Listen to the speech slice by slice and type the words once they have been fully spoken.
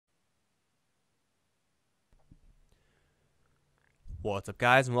What's up,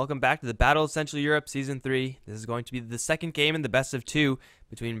 guys, and welcome back to the Battle of Central Europe Season 3. This is going to be the second game in the best of two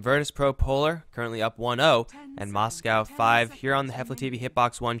between Virtus.pro Polar, currently up 1-0, and Moscow 5 here on the HeflaTV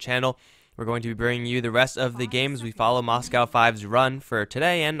Hitbox 1 channel. We're going to be bringing you the rest of the games we follow Moscow 5's run for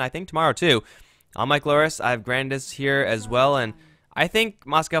today and I think tomorrow too. I'm Mike Loris, I have Grandis here as well, and I think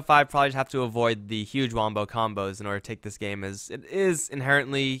Moscow 5 probably just have to avoid the huge wombo combos in order to take this game, as it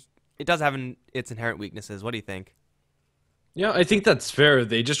does have its inherent weaknesses. What do you think? Yeah, I think that's fair.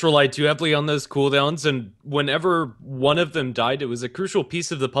 They just relied too heavily on those cooldowns, and whenever one of them died, it was a crucial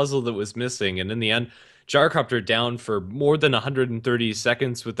piece of the puzzle that was missing. And in the end, Gyrocopter down for more than 130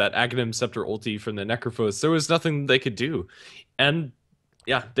 seconds with that Aghanim Scepter ulti from the Necrophos. There was nothing they could do. And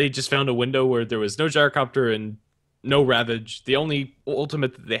yeah, they just found a window where there was no Gyrocopter and no Ravage. The only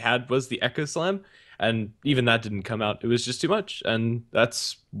ultimate that they had was the Echo Slam, and even that didn't come out. It was just too much, and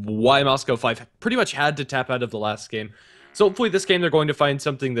that's why Moscow 5 pretty much had to tap out of the last game. So hopefully this game they're going to find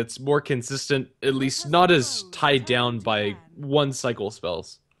something that's more consistent, at least not as tied down by one cycle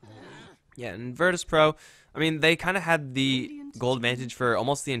spells. Yeah, and Virtus.pro, I mean, they kind of had the goal advantage for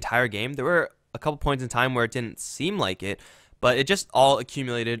almost the entire game. There were a couple points in time where it didn't seem like it, but it just all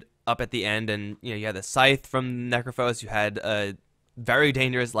accumulated up at the end. And you had the Scythe from Necrophos, you had a very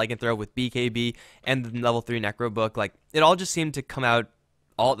dangerous Lycanthrope with BKB, and the level 3 Necrobook. Like, it all just seemed to come out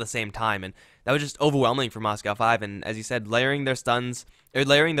all at the same time, and that was just overwhelming for Moscow 5. And as you said, layering their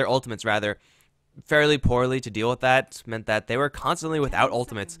ultimates rather, fairly poorly to deal with that meant that they were constantly without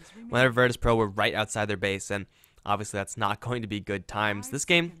ultimates whenever Virtus.pro were right outside their base, and obviously that's not going to be good times. This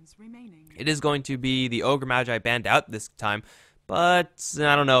game, it is going to be the Ogre Magi banned out this time, but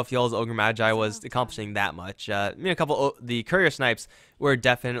I don't know if Yul's Ogre Magi was accomplishing that much. The Courier Snipes were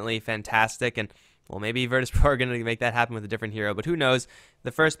definitely fantastic, and well, maybe Virtus.pro are going to make that happen with a different hero, but who knows?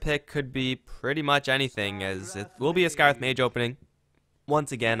 The first pick could be pretty much anything, as it will be a Scarth Mage opening.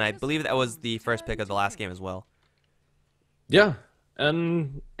 Once again, I believe that was the first pick of the last game as well. Yeah,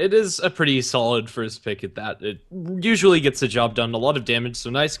 and it is a pretty solid first pick at that. It usually gets the job done, a lot of damage, so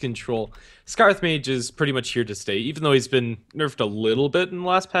nice control. Scarth Mage is pretty much here to stay, even though he's been nerfed a little bit in the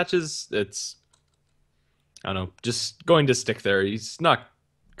last patches. It's, I don't know, just going to stick there. He's not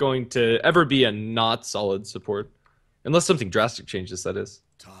going to ever be a not solid support, unless something drastic changes, that is.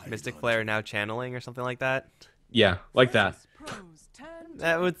 Mystic Flare now channeling or something like that? Yeah, like that.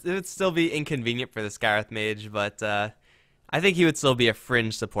 It would still be inconvenient for the Scarth Mage, but I think he would still be a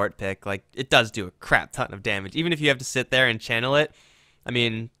fringe support pick. Like, it does do a crap ton of damage, even if you have to sit there and channel it. I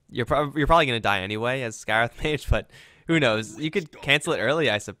mean, you're probably going to die anyway as Scarth Mage, but who knows? You could cancel it early,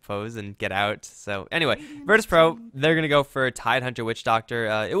 I suppose, and get out. So anyway, Virtus.pro, they're going to go for Tidehunter Witch Doctor.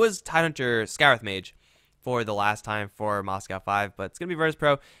 It was Tidehunter Scarth Mage for the last time for Moscow 5, but it's going to be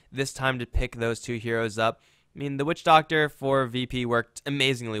Virtus.pro this time to pick those two heroes up. I mean, the Witch Doctor for VP worked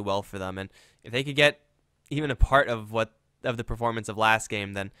amazingly well for them, and if they could get even a part of the performance of last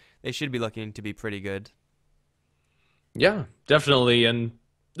game, then they should be looking to be pretty good. Yeah, definitely, and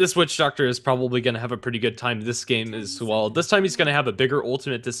this Witch Doctor is probably going to have a pretty good time this game as well. This time he's going to have a bigger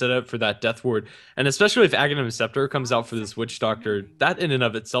ultimate to set up for that Death Ward, and especially if Aghanim Scepter comes out for this Witch Doctor, that in and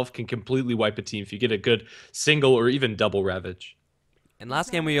of itself can completely wipe a team if you get a good single or even double Ravage. And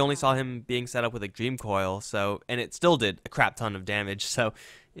last game we only saw him being set up with a Dream Coil, and it still did a crap ton of damage, so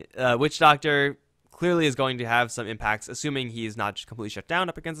Witch Doctor clearly is going to have some impacts, assuming he's not just completely shut down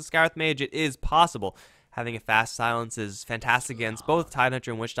up against the Scarth Mage. It is possible. Having a fast silence is fantastic against both Tidehunter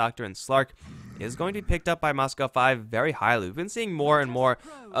and Witch Doctor, and Slark is going to be picked up by Moscow 5 very highly. We've been seeing more and more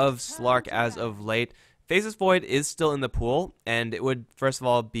of Slark as of late. Faceless Void is still in the pool, and it would, first of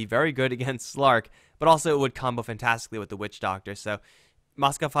all, be very good against Slark, but also it would combo fantastically with the Witch Doctor, so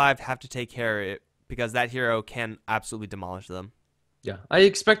Moscow 5 have to take care of it, because that hero can absolutely demolish them. Yeah, I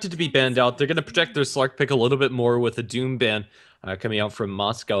expect it to be banned out. They're going to protect their Slark pick a little bit more with a Doom ban coming out from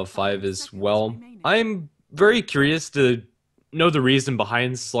Moscow 5 as well. I'm very curious to know the reason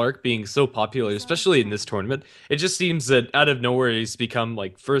behind Slark being so popular, especially in this tournament. It just seems that out of nowhere he's become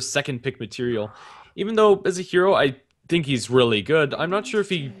like first, second pick material. Even though as a hero I think he's really good, I'm not sure if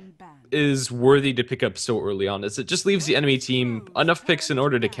he is worthy to pick up so early on, as it just leaves the enemy team enough picks in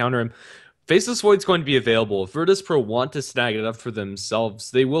order to counter him. Faceless Void's going to be available. If Virtus.pro want to snag it up for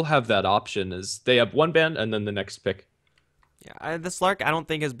themselves, they will have that option, as they have one ban and then the next pick. Yeah, the Slark I don't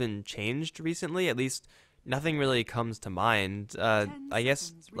think has been changed recently. At least nothing really comes to mind. I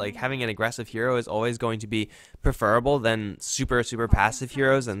guess like having an aggressive hero is always going to be preferable than super passive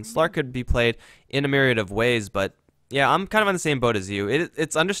heroes, and Slark could be played in a myriad of ways. But yeah, I'm kind of on the same boat as you.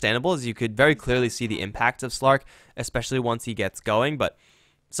 It's understandable, as you could very clearly see the impact of Slark, especially once he gets going. But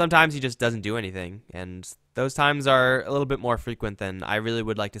sometimes he just doesn't do anything, and those times are a little bit more frequent than I really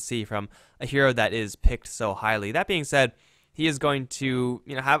would like to see from a hero that is picked so highly. That being said, he is going to,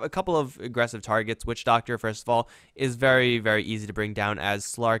 have a couple of aggressive targets. Witch Doctor, first of all, is very, very easy to bring down as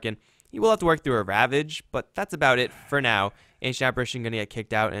Slark, and he will have to work through a Ravage, but that's about it for now. Ancient Apparition going to get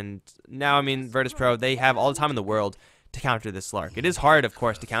kicked out, and now, Virtus Pro, they have all the time in the world to counter this Slark. It is hard, of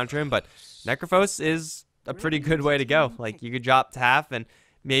course, to counter him, but Necrophos is a pretty good way to go. Like, you could drop to half, and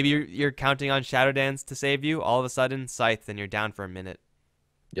maybe you're counting on Shadow Dance to save you. All of a sudden, Scythe, and you're down for a minute.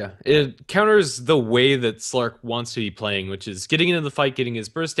 Yeah, it counters the way that Slark wants to be playing, which is getting into the fight, getting his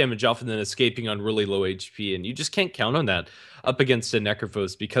burst damage off, and then escaping on really low HP. And you just can't count on that up against a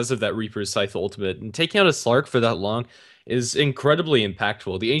Necrophos because of that Reaper's Scythe ultimate. And taking out a Slark for that long is incredibly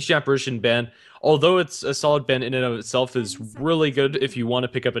impactful. The Ancient Apparition ban, although it's a solid ban in and of itself, is really good if you want to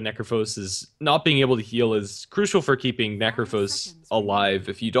pick up a Necrophos. Is not being able to heal is crucial for keeping Necrophos alive.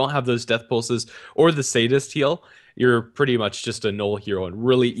 If you don't have those Death Pulses or the Sadist heal, you're pretty much just a null hero and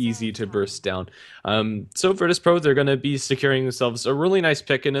really easy to burst down. So Virtus Pro, they're going to be securing themselves a really nice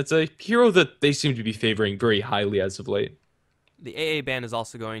pick, and it's a hero that they seem to be favoring very highly as of late. The AA ban is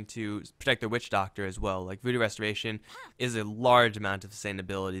also going to protect the Witch Doctor as well. Like, Voodoo Restoration is a large amount of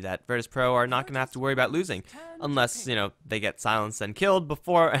sustainability that Virtus Pro are not going to have to worry about losing. Unless, they get silenced and killed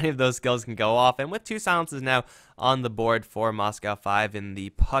before any of those skills can go off. And with 2 silences now on the board for Moscow 5 in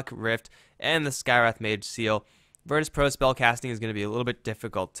the Puck Rift and the Skywrath Mage Seal, Virtus Pro spellcasting is going to be a little bit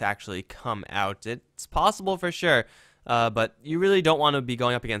difficult to actually come out. It's possible for sure, but you really don't want to be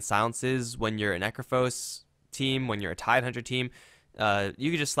going up against silences when you're a Necrophos team, when you're a Tidehunter team.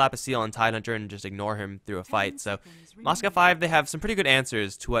 You could just slap a seal on Tidehunter and just ignore him through a fight. So Moscow 5, they have some pretty good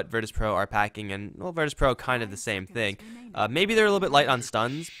answers to what Virtus Pro are packing, and Virtus Pro kind of the same thing. Maybe they're a little bit light on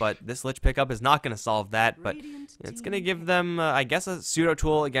stuns, but this Lich pickup is not going to solve that, but it's going to give them, I guess, a pseudo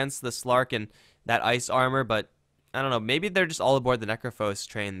tool against the Slark and that ice armor, but I don't know, maybe they're just all aboard the Necrophos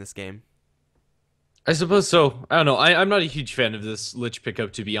train this game. I suppose so. I don't know. I'm not a huge fan of this Lich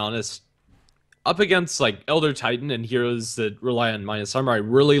pickup, to be honest. Up against like Elder Titan and heroes that rely on minus armor, I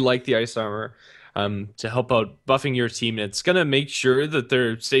really like the ice armor to help out buffing your team. And it's going to make sure that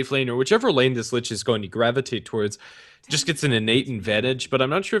their safe lane, or whichever lane this Lich is going to gravitate towards, just gets an innate advantage. But I'm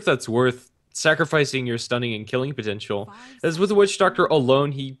not sure if that's worth sacrificing your stunning and killing potential. As with the Witch Doctor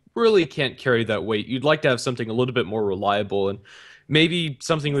alone, he really can't carry that weight. You'd like to have something a little bit more reliable, and maybe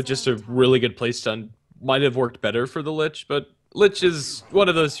something with just a really good playstun might have worked better for the Lich, but Lich is one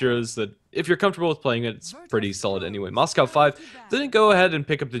of those heroes that if you're comfortable with playing it, it's pretty solid anyway. Moscow 5 didn't go ahead and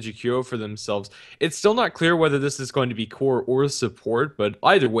pick up the Jakiro for themselves. It's still not clear whether this is going to be core or support, but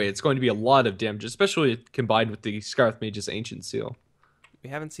either way, it's going to be a lot of damage, especially combined with the Skywrath Mage's Ancient Seal. We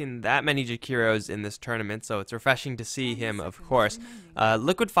haven't seen that many Jakiros in this tournament, so it's refreshing to see him, of course.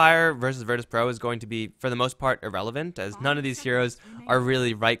 Liquid Fire versus Virtus Pro is going to be, for the most part, irrelevant, as none of these heroes are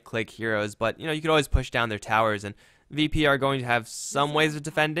really right-click heroes, but, you could always push down their towers, and VP are going to have some ways of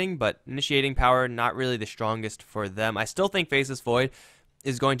defending, but initiating power, not really the strongest for them. I still think Faceless Void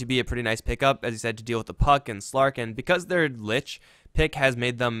is going to be a pretty nice pickup, as you said, to deal with the Puck and Slark, and because their Lich pick has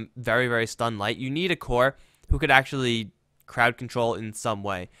made them very, very stun light, you need a core who could actually crowd control in some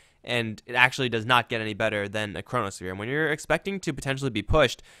way, and it actually does not get any better than a Chronosphere. And when you're expecting to potentially be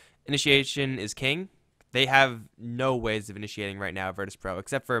pushed, initiation is king. They have no ways of initiating right now, Virtus Pro,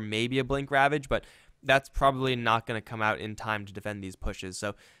 except for maybe a Blink Ravage, but that's probably not going to come out in time to defend these pushes.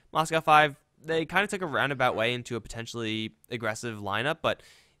 So Moscow 5, they kind of took a roundabout way into a potentially aggressive lineup, but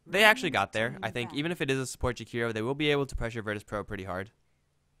they actually got there. I think even if it is a support Jakiro, they will be able to pressure Virtus Pro pretty hard.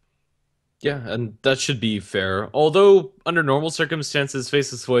 Yeah, and that should be fair. Although, under normal circumstances,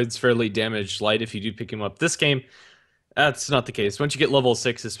 Faceless Void's fairly damaged light if you do pick him up. This game, that's not the case. Once you get level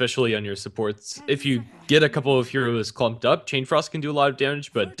 6, especially on your supports, if you get a couple of heroes clumped up, Chain Frost can do a lot of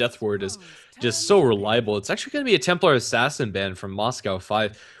damage, but Death Ward is just so reliable. It's actually going to be a Templar Assassin ban from Moscow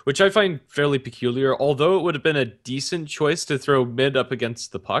 5, which I find fairly peculiar. Although it would have been a decent choice to throw mid up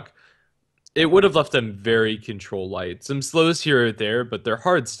against the Puck, it would have left them very control light. Some slows here or there, but their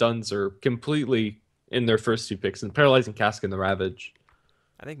hard stuns are completely in their first 2 picks, and Paralyzing Cask and the Ravage.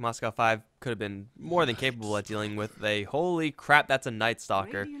 I think Moscow 5 could have been more than capable at dealing with a holy crap, that's a Night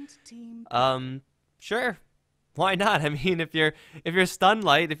Stalker. Sure. Why not? I mean, if you're stun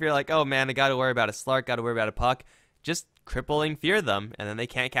light, if you're like, oh man, I gotta worry about a Slark, gotta worry about a Puck, just crippling fear them, and then they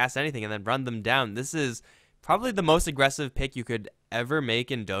can't cast anything, and then run them down. This is probably the most aggressive pick you could ever make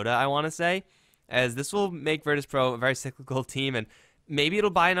in Dota, I want to say, as this will make Virtus Pro a very cyclical team, and maybe it'll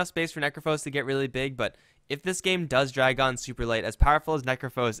buy enough space for Necrophos to get really big, but if this game does drag on super late, as powerful as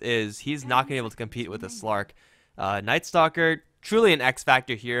Necrophos is, he's not going to be able to compete with a Slark. Night Stalker, truly an X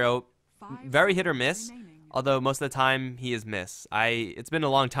Factor hero. Very hit or miss, although most of the time he is miss. It's been a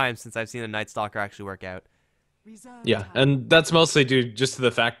long time since I've seen a Night Stalker actually work out. Yeah, and that's mostly due just to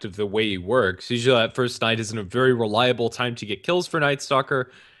the fact of the way he works. Usually that first night isn't a very reliable time to get kills for Night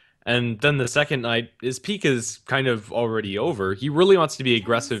Stalker, and then the second night, his peak is kind of already over. He really wants to be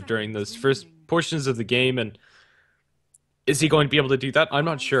aggressive during those first portions of the game, and is he going to be able to do that? I'm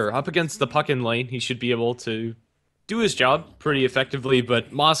not sure. Up against the puck in lane, he should be able to do his job pretty effectively,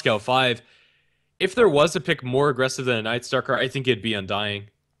 but Moscow 5, if there was a pick more aggressive than a Night Stalker, I think it'd be Undying.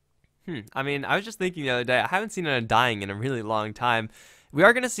 I mean, I was just thinking the other day, I haven't seen an Undying in a really long time. We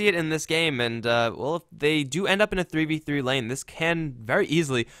are going to see it in this game, and, well, if they do end up in a 3v3 lane, this can very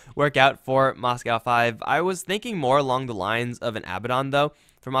easily work out for Moscow 5. I was thinking more along the lines of an Abaddon, though,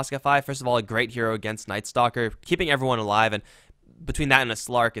 for Moscow 5. First of all, a great hero against Night Stalker, keeping everyone alive, and between that and a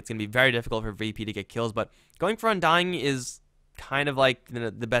Slark, it's going to be very difficult for VP to get kills, but going for Undying is kind of like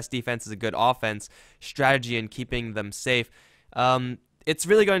the best defense is a good offense strategy in keeping them safe. It's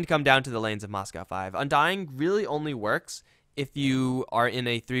really going to come down to the lanes of Moscow 5. Undying really only works if you are in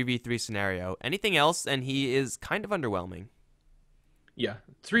a 3v3 scenario. Anything else, and he is kind of underwhelming. Yeah,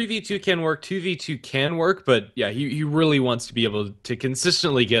 3v2 can work, 2v2 can work, but yeah, he really wants to be able to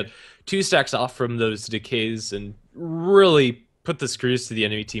consistently get 2 stacks off from those decays and really put the screws to the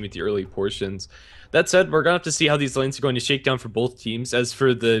enemy team at the early portions. That said, we're going to have to see how these lanes are going to shake down for both teams. As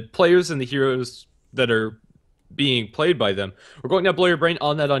for the players and the heroes that are being played by them, we're going to have Blow Your Brain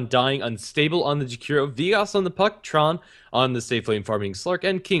on that Undying, Unstable on the Jakiro, Vegas on the Puck, Tron on the Safe Lane Farming Slark,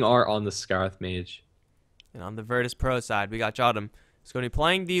 and King R on the Scarth Mage. And on the Virtus Pro side, we got Jodam. He's going to be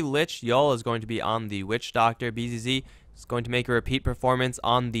playing the Lich. Yol is going to be on the Witch Doctor. BZZ is going to make a repeat performance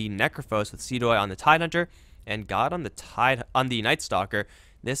on the Necrophos with Seedoy on the Tidehunter, and God on the Night Stalker.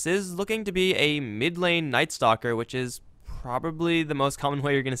 This is looking to be a mid lane Night Stalker, which is probably the most common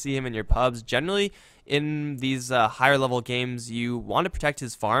way you're going to see him in your pubs. Generally, in these higher level games, you want to protect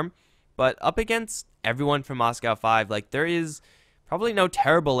his farm, but up against everyone from Moscow 5, like, there is probably no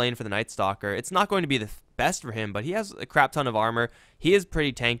terrible lane for the Night Stalker. It's not going to be the best for him, but he has a crap ton of armor. He is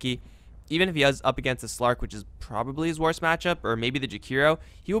pretty tanky. Even if he is up against a Slark, which is probably his worst matchup, or maybe the Jakiro,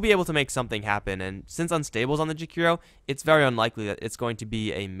 he will be able to make something happen. And since Unstable's on the Jakiro, it's very unlikely that it's going to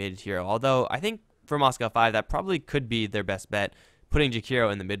be a mid hero. Although, I think for Moscow 5, that probably could be their best bet, putting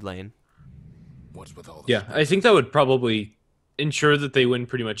Jakiro in the mid lane. Yeah, I think that would probably ensure that they win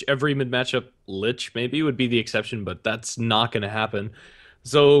pretty much every mid matchup. Lich maybe would be the exception, but that's not going to happen.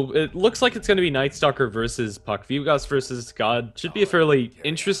 So it looks like it's going to be Night Stalker versus Puck. Vivgas versus God should be a fairly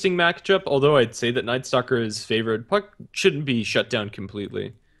interesting matchup, although I'd say that Night Stalker is favored. Puck shouldn't be shut down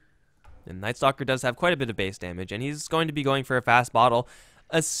completely. And Night Stalker does have quite a bit of base damage, and he's going to be going for a fast bottle.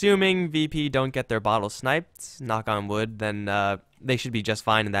 Assuming VP don't get their bottle sniped, knock on wood, then they should be just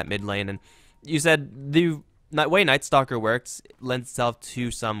fine in that mid lane. And you said the way Night Stalker works lends itself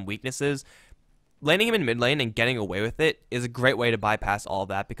to some weaknesses. Landing him in mid lane and getting away with it is a great way to bypass all of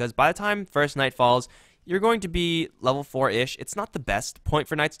that, because by the time first night falls, you're going to be level 4-ish. It's not the best point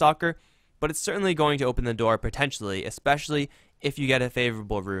for Night Stalker, but it's certainly going to open the door potentially, especially if you get a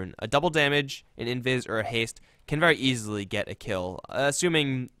favorable rune. A double damage, an invis, or a haste can very easily get a kill,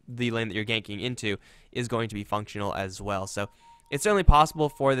 assuming the lane that you're ganking into is going to be functional as well. So it's certainly possible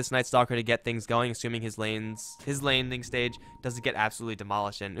for this Night Stalker to get things going, assuming his landing stage doesn't get absolutely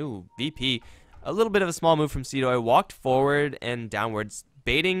demolished. And ooh, VP, a little bit of a small move from Seedoy, walked forward and downwards,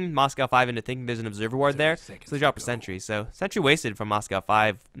 baiting Moscow 5 into thinking there's an observer ward there, so they drop a sentry. So sentry wasted from Moscow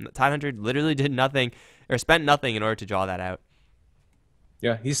 5. Tidehunter literally did nothing, or spent nothing in order to draw that out.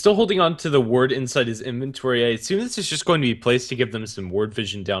 Yeah, he's still holding on to the ward inside his inventory. I assume this is just going to be placed to give them some ward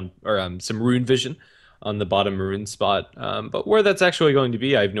vision down, or some rune vision on the bottom maroon spot. But where that's actually going to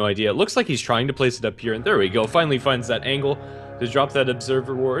be, I have no idea. It looks like he's trying to place it up here, and there we go. Finally finds that angle to drop that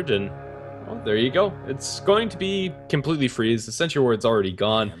observer ward, and well, there you go. It's going to be completely free, as the sentry ward's already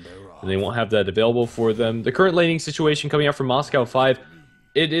gone, and they won't have that available for them. The current laning situation coming out from Moscow 5,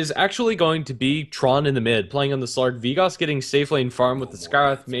 it is actually going to be Tron in the mid, playing on the Slark. Vivgas getting safe lane farm with the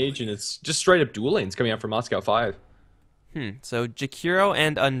Scarth Mage, and it's just straight up dual lanes coming out from Moscow 5. So Jakiro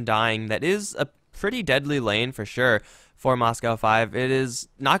and Undying, that is a pretty deadly lane for sure for Moscow 5. It is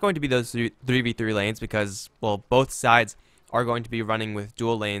not going to be those 3v3 lanes because, well, both sides are going to be running with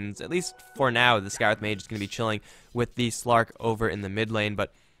dual lanes. At least for now, the Scarth Mage is going to be chilling with the Slark over in the mid lane.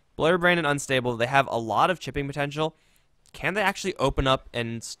 But Blow Your Brain and Unstable, they have a lot of chipping potential. Can they actually open up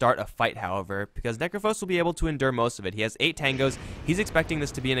and start a fight, however? Because Necrophos will be able to endure most of it. He has 8 tangos. He's expecting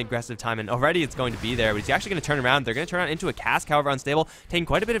this to be an aggressive time, and already it's going to be there. But he's actually going to turn around. They're going to turn around into a cask, however, unstable, taking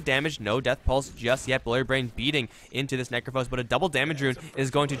quite a bit of damage. No death pulse just yet. Blurry Brain beating into this Necrophos, but a double damage rune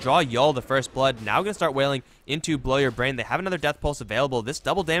is going to draw Yul the first blood. Now going to start wailing into Blow Your Brain. They have another death pulse available. This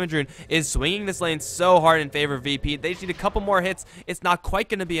double damage rune is swinging this lane so hard in favor of VP. They just need a couple more hits. It's not quite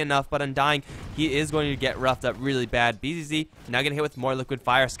going to be enough, but Undying, he is going to get roughed up really bad. BZZ now going to hit with more liquid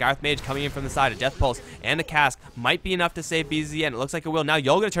fire. Scarth Mage coming in from the side. A death pulse and a cask might be enough to save BZZ, and it looks like it will. Now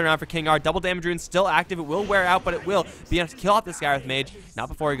Yul going to turn around for King R. Double damage rune still active. It will wear out, but it will be enough to kill off the Scarth Mage. Not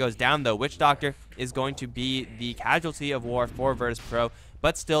before he goes down, though. Witch Doctor is going to be the casualty of war for Virtus Pro,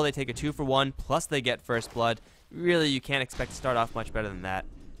 but still they take a 2-for-1, plus they get first blood. Really, you can't expect to start off much better than that.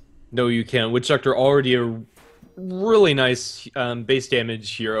 No, you can't. Witch Doctor already a really nice base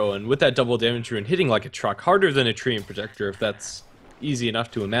damage hero, and with that double damage rune hitting like a truck, harder than a Treant Projector, if that's easy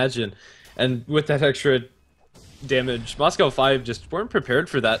enough to imagine. And with that extra damage, Moscow 5 just weren't prepared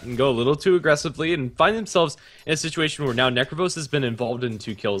for that and go a little too aggressively and find themselves in a situation where now Necrophos has been involved in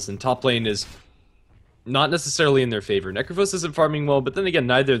 2 kills, and top lane is not necessarily in their favor. Necrophos isn't farming well, but then again,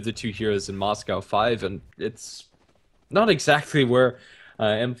 neither of the 2 heroes in Moscow 5, and it's not exactly where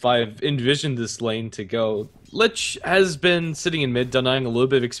M5 envisioned this lane to go. Lich has been sitting in mid, denying a little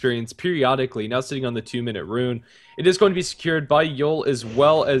bit of experience periodically, now sitting on the 2-minute rune. It is going to be secured by Yul as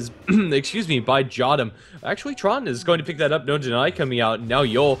well as, excuse me, by Jodam. Actually, Tron is going to pick that up, no deny coming out. Now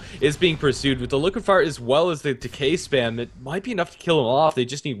Yul is being pursued with the Liquid Fire as well as the Decay spam. It might be enough to kill him off. They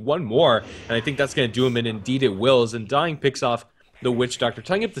just need one more, and I think that's going to do him, and indeed it will, as Undying picks off the Witch Doctor,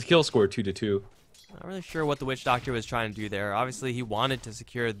 tying up the kill score 2-2. Not really sure what the Witch Doctor was trying to do there. Obviously, he wanted to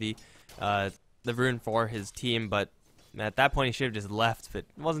secure the rune for his team, but at that point he should have just left. But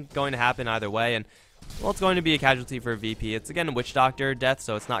it wasn't going to happen either way, and well, it's going to be a casualty for VP. It's again a Witch Doctor death,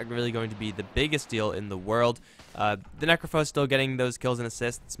 so it's not really going to be the biggest deal in the world. The Necrophos still getting those kills and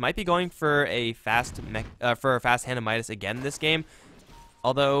assists. Might be going for a fast Hand Midas again this game.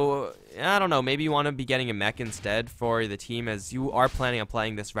 Although, I don't know, maybe you want to be getting a mech instead for the team, as you are planning on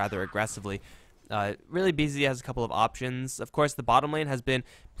playing this rather aggressively. Really, BZ has a couple of options. Of course, the bottom lane has been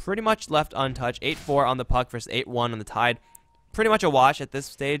pretty much left untouched. 8-4 on the Puck versus 8-1 on the Tide. Pretty much a wash at this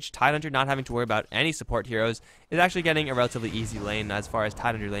stage. Tidehunter not having to worry about any support heroes is actually getting a relatively easy lane as far as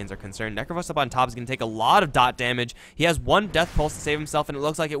Tidehunter lanes are concerned. Necrophos up on top is going to take a lot of dot damage. He has 1 death pulse to save himself, and it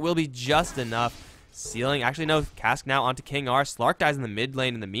looks like it will be just enough. Sealing, actually no, cask now onto King R. Slark dies in the mid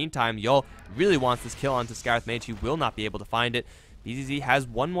lane in the meantime. Yul really wants this kill onto Scarth Mage. He will not be able to find it. BZZ has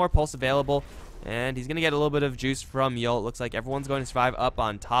 1 more pulse available, and he's going to get a little bit of juice from Yul. It looks like everyone's going to survive up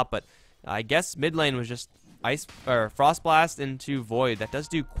on top, but I guess mid lane was just Frost Blast into Void. That does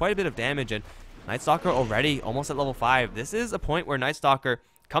do quite a bit of damage, and Night Stalker already almost at level 5. This is a point where Night Stalker,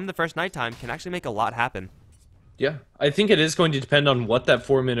 come the first nighttime, can actually make a lot happen. Yeah, I think it is going to depend on what that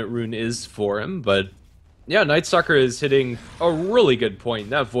 4-minute rune is for him, but yeah, Night Stalker is hitting a really good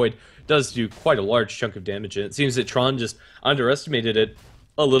point. That Void does do quite a large chunk of damage, and it seems that Tron just underestimated it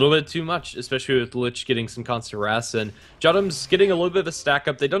a little bit too much, especially with Lich getting some constant harass, and Jodam's getting a little bit of a stack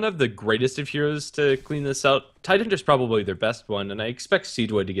up. They don't have the greatest of heroes to clean this out. Tidehunter's probably their best one, and I expect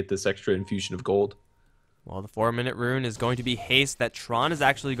Seedwood to get this extra infusion of gold. Well, the 4-minute rune is going to be haste that Tron is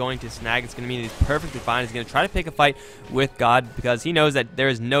actually going to snag. It's going to mean he's perfectly fine. He's going to try to pick a fight with God because he knows that there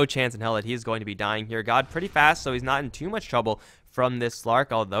is no chance in hell that he is going to be dying here. God pretty fast, so he's not in too much trouble from this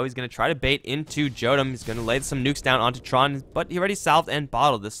Slark, although he's going to try to bait into Jodam. He's going to lay some nukes down onto Tron, but he already salved and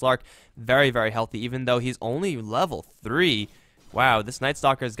bottled. This Slark very, very healthy, even though he's only level 3. Wow, this Night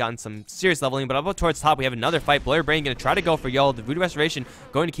Stalker has gotten some serious leveling, but up towards top, we have another fight. Blurry Brain going to try to go for Yul. The Voodoo Restoration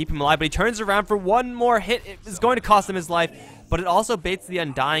going to keep him alive, but he turns around for 1 more hit. It is going to cost him his life, but it also baits the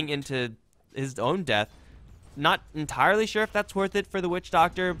Undying into his own death. Not entirely sure if that's worth it for the Witch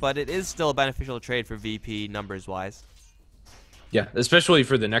Doctor, but it is still a beneficial trade for VP numbers-wise. Yeah, especially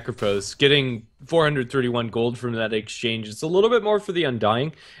for the Necrophos. Getting 431 gold from that exchange, it's a little bit more for the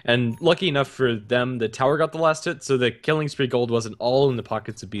Undying, and lucky enough for them, the tower got the last hit, so the killing spree gold wasn't all in the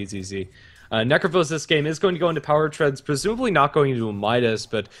pockets of BZZ. Necrophos this game is going to go into power treads, presumably not going into a Midas,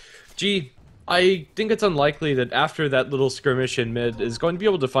 but gee, I think it's unlikely that after that little skirmish in mid is going to be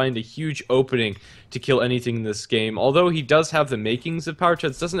able to find a huge opening to kill anything in this game. Although he does have the makings of power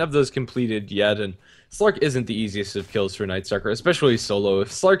treads, doesn't have those completed yet, and Slark isn't the easiest of kills for Night Stalker, especially solo. If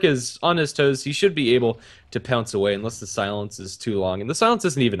Slark is on his toes, he should be able to pounce away unless the silence is too long, and the silence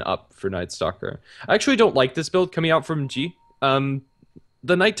isn't even up for Night Stalker. I actually don't like this build coming out from G. The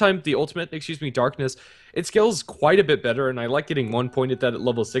nighttime, Darkness, it scales quite a bit better, and I like getting 1 point at that at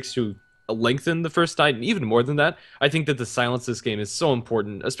level 6 to lengthen the first night, and even more than that, I think that the silence this game is so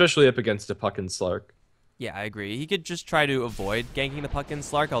important, especially up against a Puck and Slark. Yeah, I agree. He could just try to avoid ganking the Puck and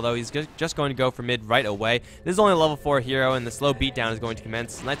Slark, although he's just going to go for mid right away. This is only a level 4 hero, and the slow beatdown is going to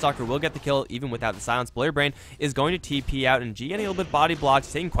commence. Nightstalker will get the kill even without the silence. Blurbrain is going to TP out, and G getting a little bit body blocked.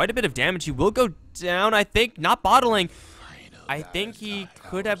 He's taking quite a bit of damage. He will go down, I think, not bottling. I think he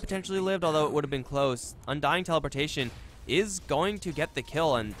could have potentially lived, although it would have been close. Undying Teleportation is going to get the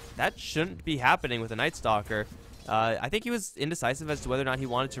kill, and that shouldn't be happening with a Nightstalker. I think he was indecisive as to whether or not he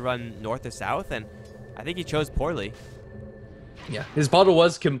wanted to run north or south, and I think he chose poorly. Yeah, his bottle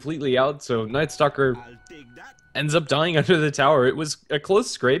was completely out, so Nightstalker ends up dying under the tower. It was a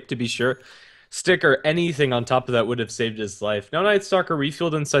close scrape, to be sure. Stick or anything on top of that would have saved his life. Now Nightstalker,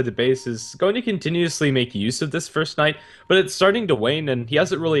 refueled inside the base, is going to continuously make use of this first night, but it's starting to wane, and he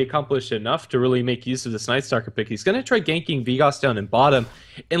hasn't really accomplished enough to really make use of this Nightstalker pick. He's going to try ganking Vigos down in bottom.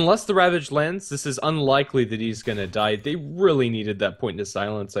 Unless the Ravage lands, this is unlikely that he's going to die. They really needed that point into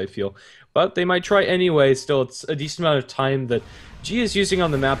silence, I feel. But they might try anyway. Still, it's a decent amount of time that G is using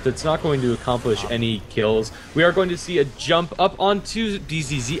on the map that's not going to accomplish any kills. We are going to see a jump up onto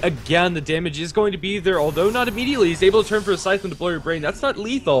BZZ. Again, the damage is going to be there, although not immediately. He's able to turn for a Scythe and deploy your brain. That's not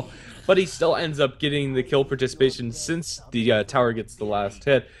lethal, but he still ends up getting the kill participation since the tower gets the last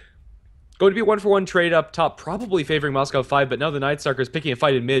hit. Going to be 1-for-1 trade up top, probably favoring Moscow 5, but now the Nightstalker is picking a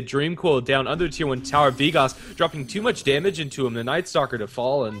fight in mid. Dreamcoil down under tier 1 tower. Vigos dropping too much damage into him. The Nightstalker to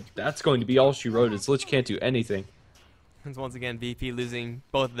fall, and that's going to be all she wrote. As Lich can't do anything. And once again, VP losing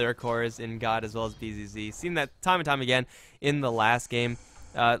both their cores in God as well as BZZ. Seen that time and time again in the last game.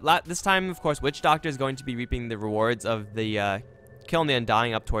 This time, of course, Witch Doctor is going to be reaping the rewards of the kill and the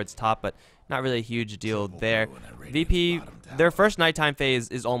Undying up towards top, but not really a huge deal there. VP, their first nighttime phase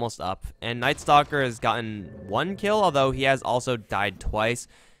is almost up, and Nightstalker has gotten 1 kill, although he has also died twice.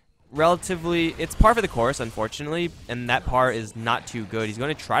 Relatively, it's par for the course, unfortunately, and that par is not too good. He's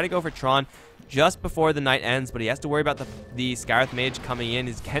going to try to go for Tron just before the night ends, but he has to worry about the Scarith Mage coming in.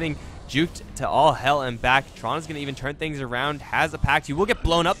 He's getting juked to all hell and back. Tron is going to even turn things around, has a pact. He will get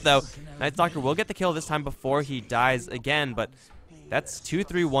blown up, though. Nightstalker will get the kill this time before he dies again, but that's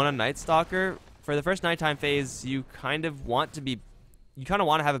 2-3-1 on Nightstalker. For the first nighttime phase, you kind of want to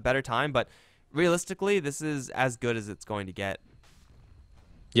have a better time, but realistically, this is as good as it's going to get.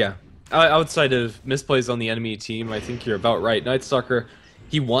 Yeah, outside of misplays on the enemy team, I think you're about right. Nightstalker,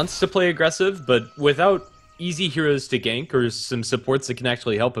 he wants to play aggressive, but without easy heroes to gank or some supports that can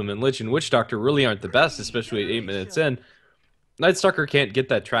actually help him, and Lich and Witch Doctor really aren't the best, especially at 8 minutes in. Nightstalker can't get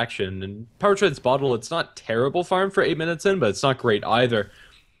that traction, and Power Tread's bottle, it's not terrible farm for 8 minutes in, but it's not great either.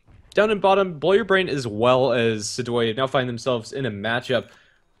 Down in bottom, Blow Your Brain as well as Sidoi now find themselves in a matchup.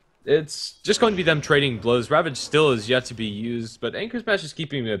 It's just going to be them trading blows. Ravage still is yet to be used, but Anchor's Match is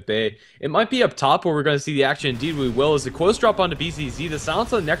keeping him at bay. It might be up top where we're going to see the action. Indeed, we will. As the quotes drop onto BZZ, the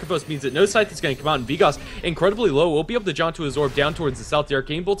silence on the Necrophos means that no Scythe is going to come out, and Vigos, incredibly low, will be able to jaunt to his orb down towards the south. The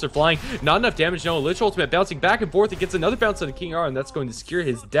Arcane Bolts are flying. Not enough damage. No, Lich Ultimate bouncing back and forth. It gets another bounce on the King R, and that's going to secure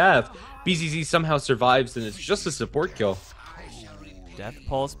his death. BZZ somehow survives, and it's just a support kill. Death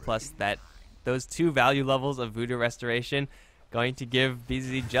Pulse plus those 2 value levels of Voodoo Restoration going to give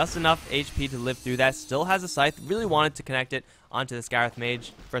BZZ just enough HP to live through that. Still has a Scythe. Really wanted to connect it onto the Scarith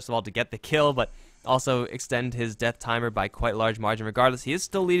Mage, first of all, to get the kill, but also extend his death timer by quite a large margin. Regardless, he is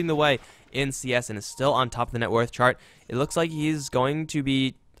still leading the way in CS and is still on top of the net worth chart. It looks like he's going to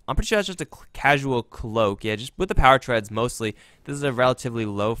be... I'm pretty sure that's just a casual cloak. Yeah, just with the power treads mostly. This is a relatively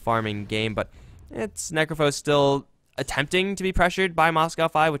low farming game, but it's Necrophos still attempting to be pressured by Moscow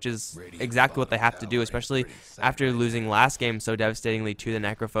 5, which is exactly what they have to do, especially after losing last game so devastatingly to the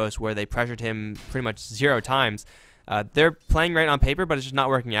Necrophos, where they pressured him pretty much 0 times. They're playing right on paper, but it's just not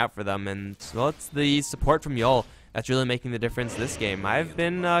working out for them, and well, it's the support from Yol that's really making the difference this game. I've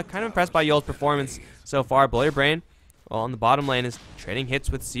been kind of impressed by Yol's performance so far. Blow Your Brain, well, on the bottom lane, is trading hits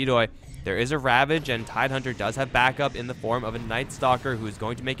with Sidoi. There is a Ravage, and Tidehunter does have backup in the form of a Nightstalker who is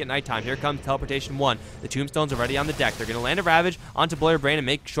going to make it nighttime. Here comes Teleportation 1. The Tombstone's already on the deck. They're going to land a Ravage onto Blow Your Brain and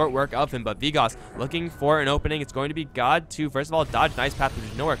make short work of him, but Vigos looking for an opening. It's going to be God to, first of all, dodge Nice Path, which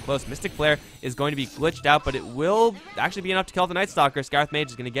is nowhere close. Mystic Flare is going to be glitched out, but it will actually be enough to kill the Nightstalker. Scarith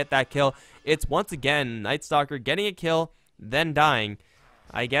Mage is going to get that kill. It's once again Nightstalker getting a kill, then dying.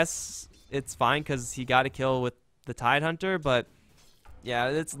 I guess it's fine because he got a kill with the Tidehunter, but yeah,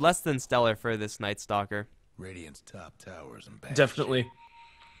 it's less than stellar for this Nightstalker. Radiant's top towers and back. Definitely.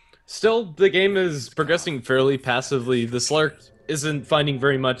 Still, the game is progressing fairly passively. The Slark isn't finding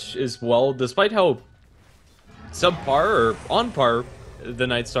very much as well, despite how subpar or on par the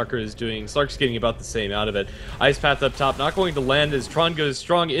Night Stalker is doing. Slark's getting about the same out of it. Ice Path up top, not going to land as Tron goes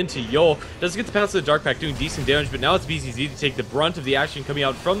strong into Yol. Does get the pass of the Dark Pack, doing decent damage, but now it's BCZ to take the brunt of the action coming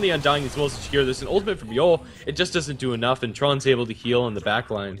out from the Undying as well as Shakir. There's an ultimate from Yol. It just doesn't do enough, and Tron's able to heal in the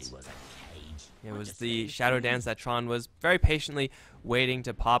backlines. It was the Shadow Dance that Tron was very patiently waiting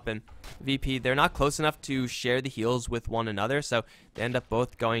to pop, and VP, they're not close enough to share the heals with one another, so they end up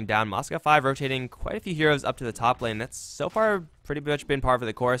both going down. Moscow 5 rotating quite a few heroes up to the top lane. That's so far pretty much been par for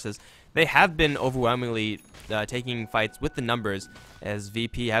the course, as they have been overwhelmingly taking fights with the numbers, as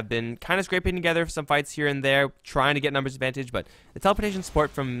VP have been kind of scraping together some fights here and there, trying to get numbers advantage, but the teleportation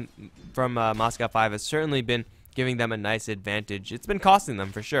support from Moscow 5 has certainly been giving them a nice advantage. It's been costing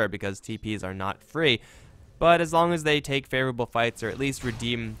them for sure because TPs are not free, but as long as they take favorable fights or at least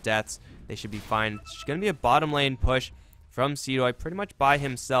redeem deaths, they should be fine. It's going to be a bottom lane push from Seedoy pretty much by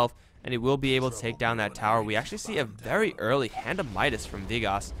himself, and he will be able to take down that tower. We actually see a very early Hand of Midas from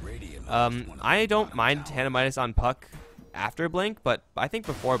Vigas. I don't mind Hand of Midas on Puck after Blink, but I think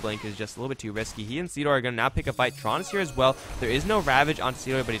before Blink is just a little bit too risky. He and Seedoy are going to now pick a fight. Tron is here as well. There is no Ravage onto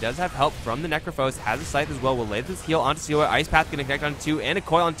Seedoy, but he does have help from the Necrophos. Has a Scythe as well. Will lay this heal onto Seedoy. Ice Path going to connect on 2 and a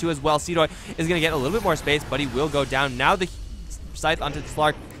Coil on 2 as well. Seedoy is going to get a little bit more space, but he will go down. Now the Scythe onto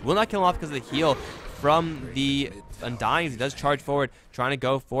Slark will not kill him off because of the heal from the Undying. He does charge forward, trying to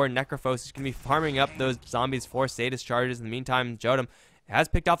go for Necrophos. He's going to be farming up those zombies for Sadist charges. In the meantime, Jodam has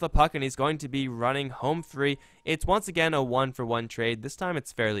picked off the puck, and he's going to be running home free. It's once again a 1-for-1 trade. This time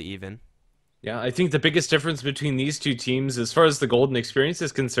it's fairly even. Yeah, I think the biggest difference between these two teams, as far as the Golden experience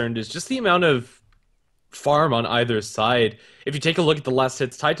is concerned, is just the amount of farm on either side. If you take a look at the last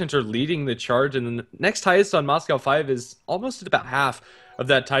hits, Tidehunter leading the charge, and the next highest on Moscow 5 is almost at about half of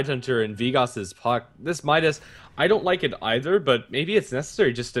that Tidehunter and Vigas's puck. This Midas, I don't like it either, but maybe it's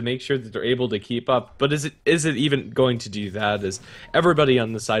necessary just to make sure that they're able to keep up. But is it even going to do that? As everybody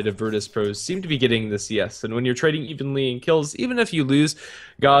on the side of Virtus Pros seem to be getting the CS, and when you're trading evenly in kills, even if you lose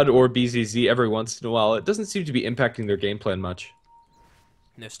God or BZZ every once in a while, it doesn't seem to be impacting their game plan much.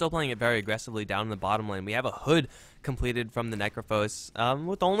 They're still playing it very aggressively down in the bottom lane. We have a Hood completed from the Necrophos,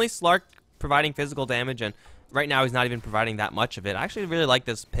 with only Slark providing physical damage, and right now he's not even providing that much of it. I actually really like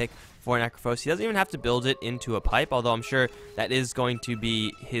this pick for Necrophos. He doesn't even have to build it into a pipe, although I'm sure that is going to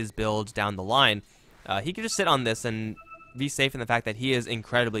be his build down the line. He can just sit on this and be safe in the fact that he is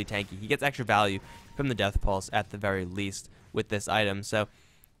incredibly tanky. He gets extra value from the Death Pulse at the very least with this item, so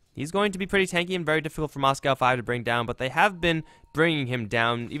he's going to be pretty tanky and very difficult for Moscow 5 to bring down, but they have been bringing him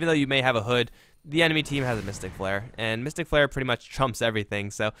down. Even though you may have a Hood, the enemy team has a Mystic Flare, and Mystic Flare pretty much trumps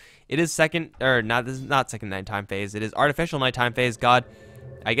everything, so it is second, or not, this is not second nighttime phase, it is artificial nighttime phase. God,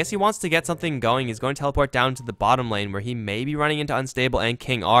 I guess he wants to get something going. He's going to teleport down to the bottom lane where he may be running into Unstable and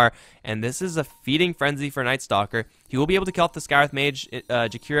King R, and this is a feeding frenzy for Night Stalker. He will be able to kill off the Scarith Mage.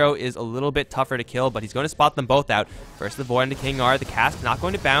 Jakiro is a little bit tougher to kill, but he's going to spot them both out. First the Void into King R. The cast not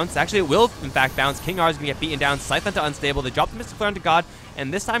going to bounce. Actually, it will in fact bounce. King R is going to get beaten down. Scythe onto Unstable. They drop the Mystic Flare onto God,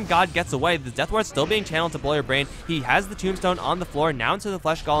 and this time God gets away. The Death Ward still being channeled to blow your brain. He has the Tombstone on the floor. Now into the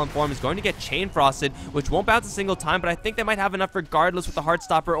Flesh Golem form. Is going to get Chain Frosted, which won't bounce a single time, but I think they might have enough regardless with the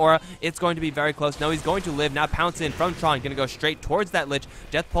Heartstopper aura. It's going to be very close. No, he's going to live. Now pounce in from Tron. Going to go straight towards that Lich.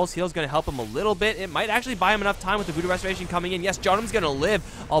 Death Pulse heal is going to help him a little bit. It might actually buy him enough time with the Voodoo Restoration coming in. Yes, Jodam's going to live,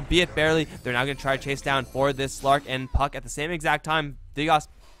 albeit barely. They're now going to try to chase down for this Slark and Puck at the same exact time. Vigas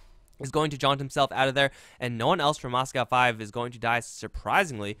is going to jaunt himself out of there, and no one else from Moscow 5 is going to die,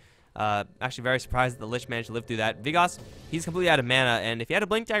 surprisingly. Actually very surprised that the Lich managed to live through that. Vigas, he's completely out of mana, and if he had a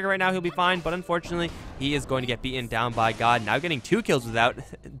Blink Dagger right now, he'll be fine, but unfortunately, he is going to get beaten down by God. Now getting 2 kills without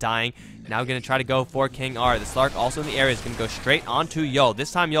dying. Now going to try to go for King R. The Slark also in the area is going to go straight onto Yol.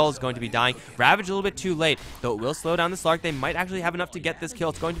 This time Yol is going to be dying. Ravage a little bit too late, though it will slow down the Slark. They might actually have enough to get this kill.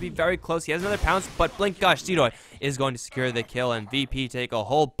 It's going to be very close. He has another pounce, but Blink Gush, Seedoy is going to secure the kill, and VP take a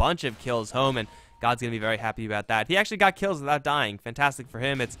whole bunch of kills home, and God's going to be very happy about that. He actually got kills without dying. Fantastic for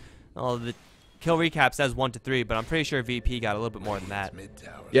him. It's, well, the kill recap says 1 to 3, but I'm pretty sure VP got a little bit more than that.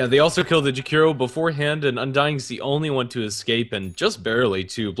 Yeah, they also killed the Jakiro beforehand, and Undying's the only one to escape, and just barely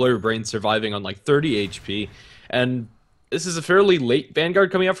too. Blur Your Brain surviving on like 30 HP. And this is a fairly late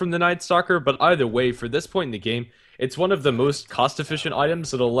Vanguard coming up from the Night Stalker, but either way, for this point in the game, it's one of the most cost-efficient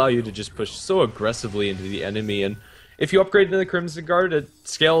items that'll allow you to just push so aggressively into the enemy, and if you upgrade to the Crimson Guard, it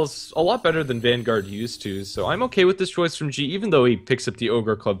scales a lot better than Vanguard used to, so I'm okay with this choice from G, even though he picks up the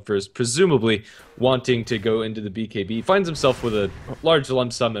Ogre Club first, presumably wanting to go into the BKB. Finds himself with a large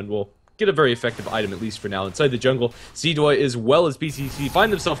lump sum and will get a very effective item, at least for now, inside the jungle. Seedoy as well as BCC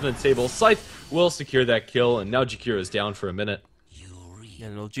find themselves in the table. Scythe will secure that kill, and now Jakiro is down for a minute.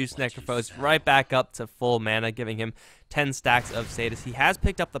 And it'll juice Necrophos right back up to full mana, giving him 10 stacks of status. He has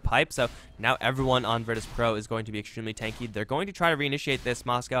picked up the pipe, so now everyone on Virtus Pro is going to be extremely tanky. They're going to try to reinitiate this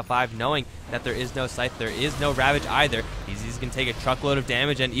Moscow 5, knowing that there is no Scythe, there is no Ravage either. He's going to take a truckload of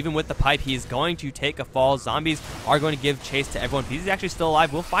damage, and even with the pipe, he's going to take a fall. Zombies are going to give chase to everyone. He's actually still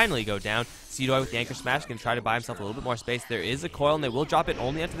alive, will finally go down. Seedoy with the Anchor Smash can try to buy himself a little bit more space. There is a coil, and they will drop it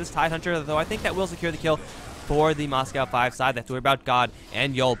only onto this Tide Hunter, though I think that will secure the kill for the Moscow 5 side. They have to worry about God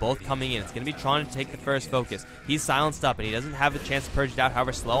and Yol both coming in. It's going to be Tron to take the first focus. He's silenced up, and he doesn't have a chance to purge it out.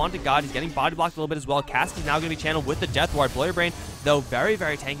 However, slow onto God. He's getting body blocked a little bit as well. Cask is now going to be channeled with the Death Ward. Blurrybrain, though, very,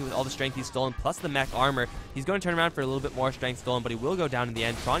 very tanky with all the strength he's stolen, plus the mech armor. He's going to turn around for a little bit more strength stolen, but he will go down in the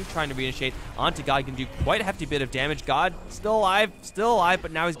end. Tron trying to reinitiate onto God. Can do quite a hefty bit of damage. God still alive,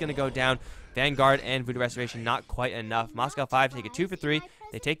 but now he's going to go down. Vanguard and Voodoo Restoration not quite enough. Moscow 5 take it 2 for 3.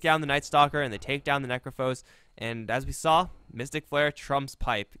 They take down the Night Stalker and they take down the Necrophos. And as we saw, Mystic Flare trumps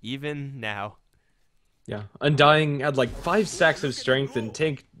Pipe, even now. Yeah, Undying had like 5 stacks of strength and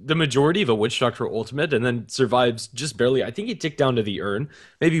tanked the majority of a Witch Doctor ultimate and then survives just barely. I think he ticked down to the urn.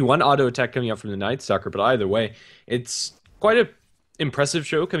 Maybe one auto attack coming out from the Night Stalker, but either way, it's quite a impressive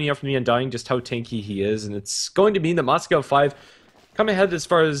show coming out from the Undying, just how tanky he is. And it's going to mean that Moscow 5 come ahead as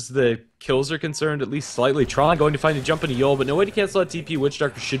far as the kills are concerned, at least slightly. Tron going to find a jump into Yol, but no way to cancel that TP. Witch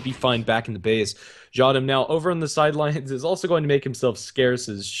Doctor should be fine back in the base. Jodam now over on the sidelines is also going to make himself scarce,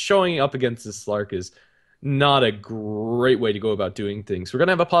 as showing up against the Slark is not a great way to go about doing things. We're going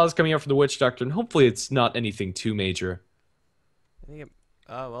to have a pause coming out for the Witch Doctor, and hopefully it's not anything too major. I think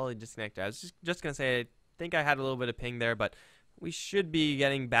well, he disconnected. I was just going to say, I think I had a little bit of ping there, but we should be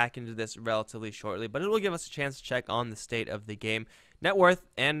getting back into this relatively shortly, but it will give us a chance to check on the state of the game. Net worth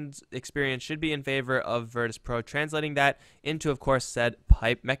and experience should be in favor of Virtus Pro. Translating that into, of course, said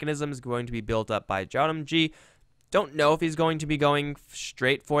pipe mechanism is going to be built up by Jodam G. Don't know if he's going to be going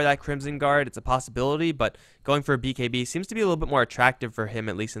straight for that Crimson Guard. It's a possibility, but going for a BKB seems to be a little bit more attractive for him,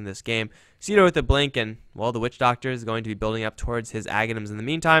 at least in this game. Cedar with the Blink, and, well, the Witch Doctor is going to be building up towards his Aghanims in the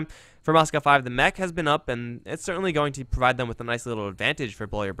meantime. For Moscow 5, the mech has been up, and it's certainly going to provide them with a nice little advantage for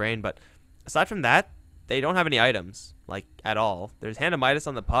Blow Your Brain, but aside from that, they don't have any items, like, at all. There's Hand of Midas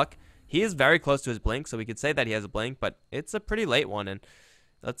on the puck. He is very close to his Blink, so we could say that he has a Blink, but it's a pretty late one, and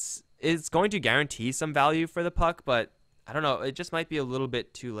it's going to guarantee some value for the puck, but I don't know, it just might be a little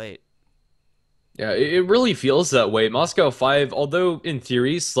bit too late. Yeah, it really feels that way. Moscow 5, although in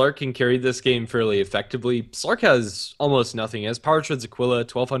theory Slark can carry this game fairly effectively, Slark has almost nothing. He has Power Treads Aquila,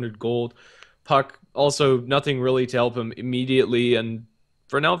 1200 gold. Puck, also nothing really to help him immediately, and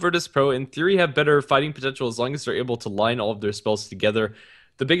for now, Virtus Pro, in theory, have better fighting potential as long as they're able to line all of their spells together.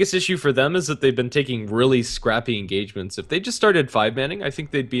 The biggest issue for them is that they've been taking really scrappy engagements. If they just started 5-manning, I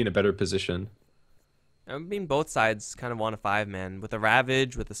think they'd be in a better position. I mean, both sides kind of want a 5-man, with a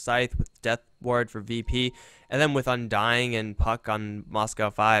Ravage, with a Scythe, with Death Ward for VP, and then with Undying and Puck on Moscow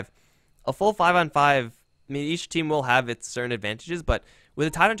 5. A full 5-on-5, I mean, each team will have its certain advantages, but with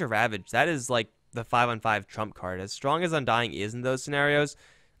a Tide Hunter Ravage, that is like the 5-on-5 trump card. As strong as Undying is in those scenarios,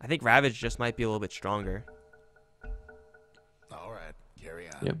 I think Ravage just might be a little bit stronger. All right, carry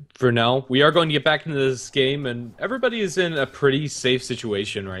on. Yeah, for now, we are going to get back into this game, and everybody is in a pretty safe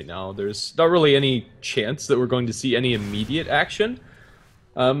situation right now. There's not really any chance that we're going to see any immediate action.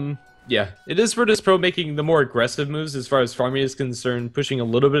 Yeah, it is Virtus Pro making the more aggressive moves as far as farming is concerned, pushing a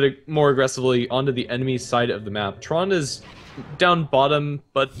little bit more aggressively onto the enemy side of the map. Tron is down bottom,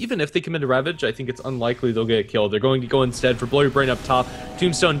 but even if they commit a Ravage, I think it's unlikely they'll get killed. They're going to go instead for Blow Your Brain up top.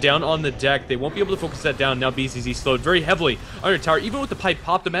 Tombstone down on the deck. They won't be able to focus that down. Now BCZ slowed very heavily under tower. Even with the pipe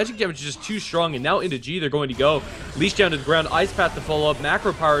pop, the magic damage is just too strong, and now into G they're going to go. Leash down to the ground. Ice Path to follow up.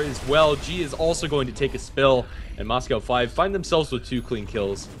 Macro Power as well. G is also going to take a spill, and Moscow 5 find themselves with 2 clean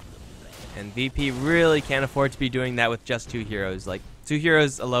kills. And VP really can't afford to be doing that with just 2 heroes. Like, 2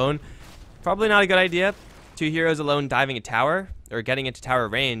 heroes alone, probably not a good idea. 2 heroes alone diving a tower, or getting into tower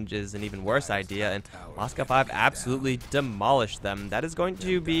range, is an even worse idea, and Moscow 5 absolutely demolished them. That is going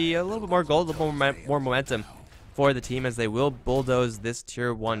to be a little bit more gold, a little more momentum for the team, as they will bulldoze this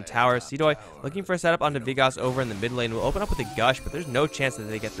tier 1 tower. Seedoy looking for a setup onto Vigos over in the mid lane. Will open up with a Gush, but there's no chance that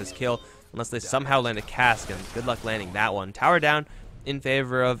they get this kill unless they somehow land a Cask, and good luck landing that one. Tower down in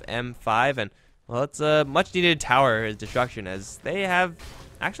favor of M5, and, well, it's a much needed tower destruction, as they have,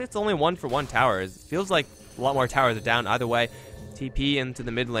 actually it's only 1-for-1 tower. It feels like a lot more towers are down either way. TP into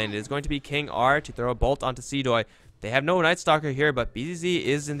the mid lane. It is going to be King R to throw a bolt onto Seedoy. They have no Night Stalker here, but BZZ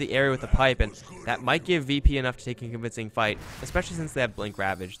is in the area with a pipe, and that might give VP enough to take a convincing fight, especially since they have Blink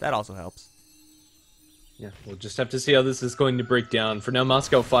Ravage. That also helps. Yeah, we'll just have to see how this is going to break down. For now,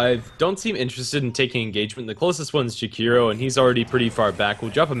 Moscow 5 don't seem interested in taking engagement. The closest one's Jakiro, and he's already pretty far back. We'll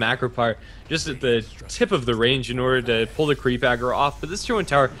drop a macro pyre just at the tip of the range in order to pull the creep aggro off, but this tier 1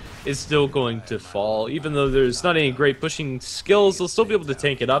 tower is still going to fall. Even though there's not any great pushing skills, they'll still be able to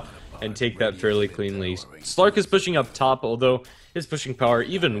tank it up and take that fairly cleanly. Slark is pushing up top, although his pushing power,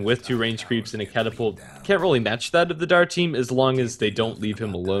 even with 2 range creeps and a catapult, can't really match that of the Dart team as long as they don't leave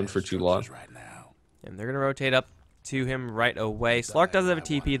him alone for too long. And they're going to rotate up to him right away. Slark does have a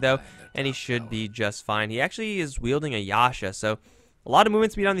TP, though, and he should be just fine. He actually is wielding a Yasha, so a lot of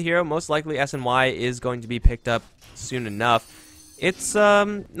movement speed on the hero. Most likely SNY is going to be picked up soon enough. It's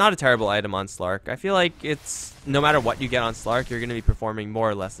not a terrible item on Slark. I feel like it's, no matter what you get on Slark, you're going to be performing more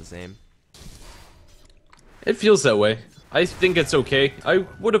or less the same. It feels that way. I think it's okay. I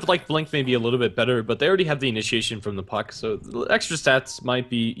would have liked Blink maybe a little bit better, but they already have the initiation from the puck, so the extra stats might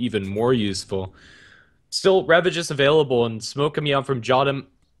be even more useful. Still, Ravage is available, and smoke coming out from Jotum,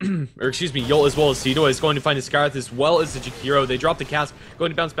 or excuse me, Yolt as well as Cedo is going to find a Scarth as well as the Jakiro. They drop the cast,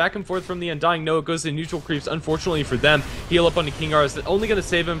 going to bounce back and forth from the Undying. No, it goes to neutral creeps, unfortunately for them. Heal up on the King Ars, only going to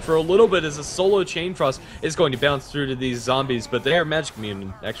save him for a little bit as a solo Chain Frost is going to bounce through to these zombies, but they are magic immune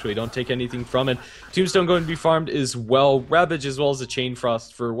and actually don't take anything from it. Tombstone going to be farmed as well. Ravage as well as a Chain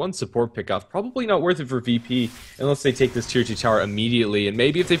Frost for one support pickoff. Probably not worth it for VP unless they take this tier 2 tower immediately, and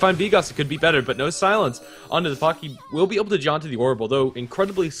maybe if they find Vigos it could be better, but no silence onto the puck. He will be able to jaunt to the orb, although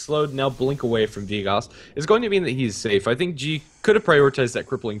incredibly slowed, now blink away from Vigos is going to mean that he's safe. I think G could have prioritized that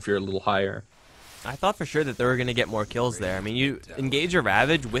crippling fear a little higher. I thought for sure that they were going to get more kills there. I mean, you engage your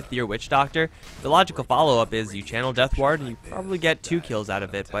Ravage with your Witch Doctor. The logical follow-up is you channel Death Ward and you probably get 2 kills out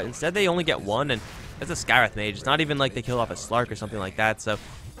of it, but instead they only get 1, and it's a Scarith Mage. It's not even like they kill off a Slark or something like that, so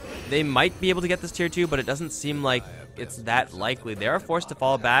they might be able to get this tier 2, but it doesn't seem like it's that likely. They are forced to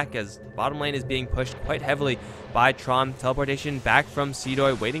fall back as bottom lane is being pushed quite heavily by Tron. Teleportation back from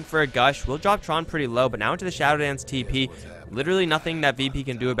Seedoy, waiting for a gush. Will drop Tron pretty low, but now into the Shadow Dance TP. Literally nothing that VP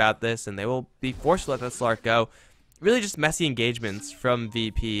can do about this, and they will be forced to let that Slark go. Really just messy engagements from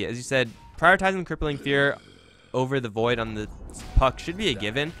VP. As you said, prioritizing Crippling Fear over the Void on the puck should be a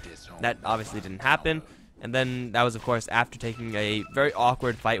given. That obviously didn't happen. And then that was, of course, after taking a very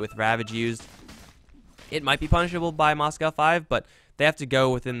awkward fight with Ravage used. It might be punishable by Moscow 5, but they have to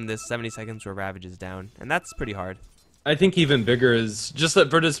go within this 70 seconds where Ravage is down, and that's pretty hard. I think even bigger is just that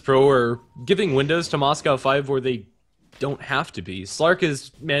Virtus Pro are giving windows to Moscow 5 where they don't have to be. Slark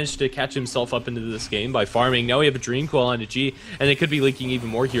has managed to catch himself up into this game by farming. Now we have a Dream Coil on a G, and it could be leaking even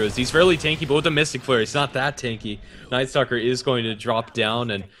more heroes. He's fairly tanky, but with a Mystic Flare, he's not that tanky. Nightstalker is going to drop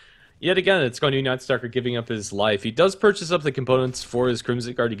down, and yet again, it's going to be Nightstalker giving up his life. He does purchase up the components for his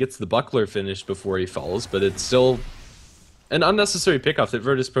Crimson Guard. He gets the Buckler finished before he falls, but it's still an unnecessary pickoff that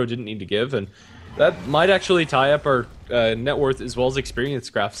Virtus Pro didn't need to give, and that might actually tie up our net worth as well as experience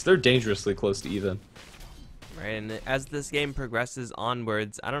graphs. They're dangerously close to even. Right, and as this game progresses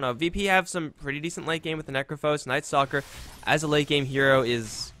onwards, I don't know, VP have some pretty decent late game with the Necrophos. Nightstalker, as a late game hero,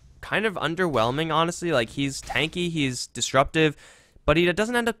 is kind of underwhelming, honestly. Like, he's tanky, he's disruptive, but he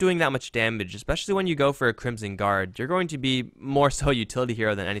doesn't end up doing that much damage, especially when you go for a Crimson Guard. You're going to be more so utility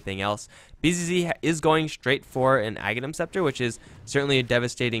hero than anything else. BZZ is going straight for an Aghanim Scepter, which is certainly a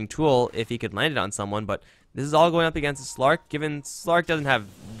devastating tool if he could land it on someone, but this is all going up against a Slark. Given Slark doesn't have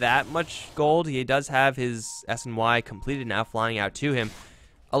that much gold, he does have his SNY completed now flying out to him.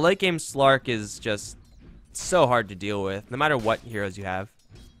 A late game Slark is just so hard to deal with, no matter what heroes you have.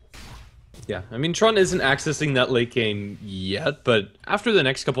 Yeah, I mean, Tron isn't accessing that late game yet, but after the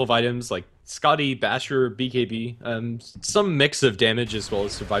next couple of items, like Scotty, Basher, BKB, some mix of damage as well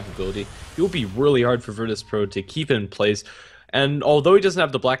as survivability, it will be really hard for Virtus Pro to keep in place. And although he doesn't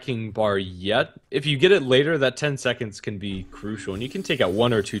have the Black King bar yet, if you get it later, that 10 seconds can be crucial, and you can take out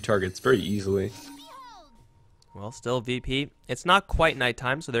 1 or 2 targets very easily. Well, still VP. It's not quite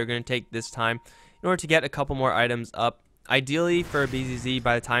nighttime, so they're going to take this time in order to get a couple more items up. Ideally, for BZZ,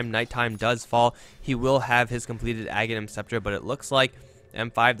 by the time nighttime does fall, he will have his completed Aghanim Scepter, but it looks like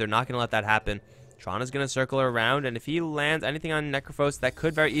M5, they're not going to let that happen. Tron is going to circle around, and if he lands anything on Necrophos, that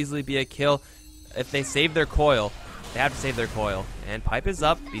could very easily be a kill. If they save their coil, they have to save their coil. And Pipe is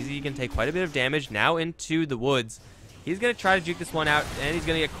up. BZZ can take quite a bit of damage now into the woods. He's going to try to juke this one out, and he's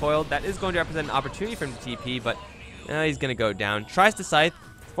going to get coiled. That is going to represent an opportunity for him to TP, but he's going to go down. Tries to Scythe.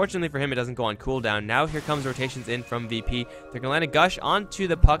 Fortunately for him, it doesn't go on cooldown. Now here comes rotations in from VP. They're going to land a Gush onto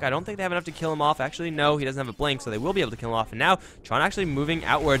the Puck. I don't think they have enough to kill him off. Actually, no, he doesn't have a Blink, so they will be able to kill him off. And now, Tron actually moving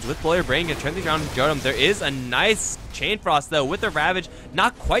outwards with Blow Your Brain. Going to turn things around to Jodam. There is a nice Chain Frost, though, with the Ravage.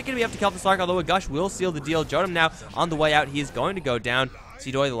 Not quite going to be able to kill off the Slark, although a Gush will seal the deal. Jodam now on the way out. He is going to go down.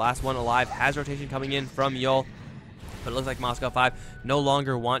 Seedoy, the last one alive, has rotation coming in from Yul. But it looks like Moscow 5 no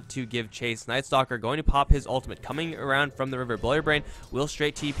longer want to give chase. Night Stalker going to pop his ultimate. Coming around from the river. Blow Your Brain will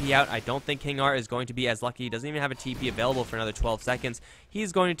straight TP out. I don't think King R is going to be as lucky. He doesn't even have a TP available for another 12 seconds.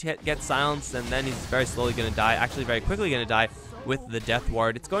 He's going to get silenced, and then he's very slowly going to die. Actually, very quickly going to die with the Death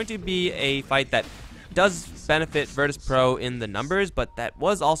Ward. It's going to be a fight that does benefit Virtus Pro in the numbers, but that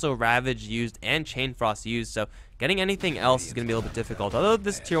was also Ravage used and Chain Frost used, so getting anything else is going to be a little bit difficult, although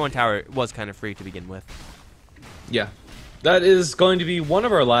this Tier 1 tower was kind of free to begin with. Yeah, that is going to be one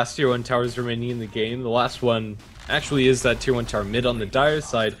of our last Tier 1 towers remaining in the game. The last one actually is that Tier 1 tower mid on the Dire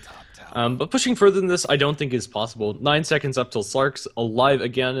side. But pushing further than this, I don't think is possible. 9 seconds up till Slark's alive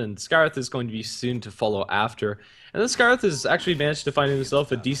again, and Scarith is going to be soon to follow after. And then Scarith has actually managed to find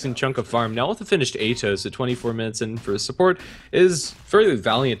himself a decent chunk of farm. Now with a finished Atos at 24 minutes in for his support is fairly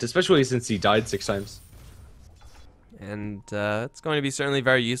valiant, especially since he died 6 times. And it's going to be certainly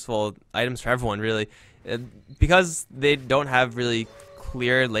very useful items for everyone, really. Because they don't have really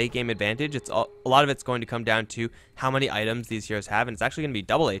clear late game advantage, a lot of it's going to come down to how many items these heroes have, and it's actually going to be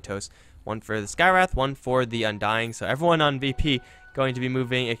double Atos. One for the Skywrath, one for the Undying, so everyone on VP going to be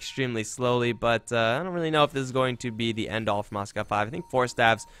moving extremely slowly, but I don't really know if this is going to be the end-all for Moscow 5. I think 4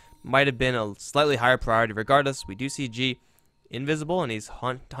 staves might have been a slightly higher priority. Regardless, we do see G invisible, and he's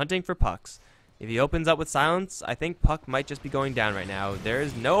hunting for Pucks. If he opens up with Silence, I think Puck might just be going down right now. There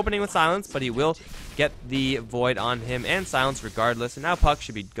is no opening with Silence, but he will get the Void on him and Silence regardless, and now Puck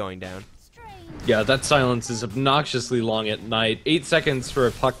should be going down. Yeah, that Silence is obnoxiously long at night. 8 seconds for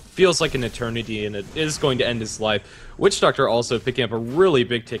a Puck feels like an eternity, and it is going to end his life. Witch Doctor also picking up a really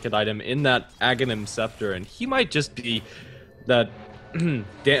big ticket item in that Aghanim Scepter, and he might just be that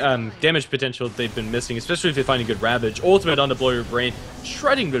damage potential that they've been missing, especially if they find a good Ravage. Ultimate on the Blow Your Brain,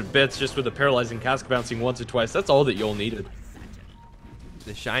 shredding good bits just with a paralyzing cask bouncing once or twice. That's all that Yul needed.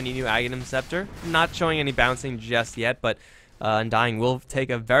 The shiny new Aghanim Scepter, not showing any bouncing just yet, but Undying will take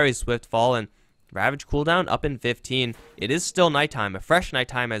a very swift fall, and Ravage cooldown up in 15. It is still nighttime, a fresh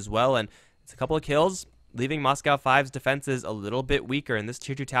nighttime as well, and it's a couple of kills, leaving Moscow 5's defenses a little bit weaker. And this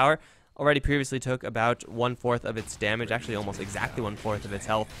Tier 2 tower already previously took about 1/4 of its damage, actually almost exactly 1/4 of its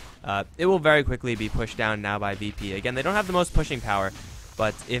health. It will very quickly be pushed down now by VP. Again, they don't have the most pushing power,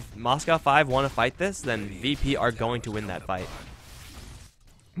 but if Moscow 5 want to fight this, then VP are going to win that fight.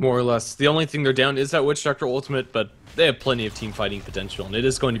 More or less. The only thing they're down is that Witch Doctor ultimate, but they have plenty of team fighting potential, and it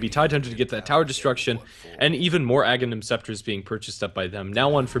is going to be Tidehunter to get that tower destruction, and even more Aghanim Scepters being purchased up by them. Now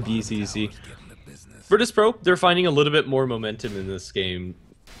one for BZZ. Virtus Pro, they're finding a little bit more momentum in this game.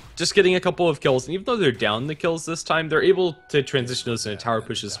 Just getting a couple of kills, and even though they're down the kills this time, they're able to transition those into tower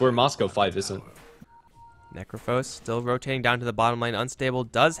pushes, where Moscow 5 isn't. Necrophos still rotating down to the bottom lane. Unstable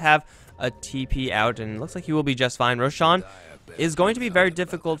does have a TP out, and looks like he will be just fine. Roshan is going to be very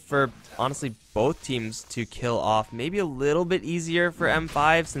difficult for, honestly, both teams to kill off. Maybe a little bit easier for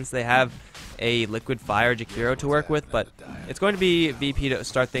M5 since they have a Liquid Fire Jakiro to work with, but it's going to be VP to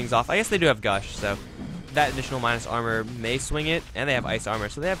start things off. I guess they do have Gush, so that additional minus armor may swing it, and they have ice armor,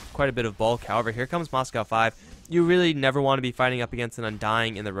 so they have quite a bit of bulk. However, here comes Moscow 5. You really never want to be fighting up against an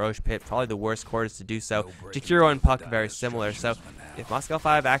Undying in the Roche Pit. Probably the worst quarters to do so. Jakiro and Puck very similar, so if Moscow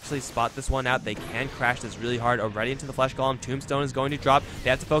 5 actually spot this one out, they can crash this really hard already into the Flesh Golem. Tombstone is going to drop. They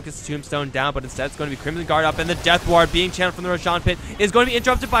have to focus Tombstone down, but instead it's going to be Crimson Guard up, and the Death Ward being channeled from the Roshan Pit is going to be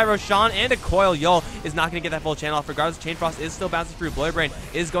interrupted by Roshan and a Coil. Yul is not going to get that full channel off. Regardless, Chain Frost is still bouncing through. Blow Your Brain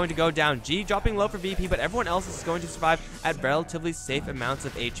is going to go down. G dropping low for VP, but everyone else is going to survive at relatively safe amounts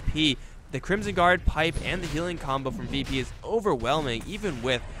of HP. The Crimson Guard, Pipe, and the healing combo from VP is overwhelming, even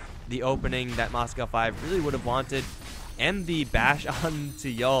with the opening that Moscow 5 really would have wanted, and the bash onto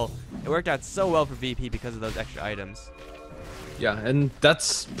Yul. It worked out so well for VP because of those extra items. Yeah, and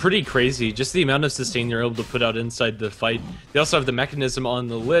that's pretty crazy. Just the amount of sustain they're able to put out inside the fight. They also have the mechanism on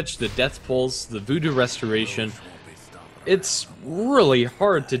the Lich, the Death Pulse, the Voodoo Restoration. It's really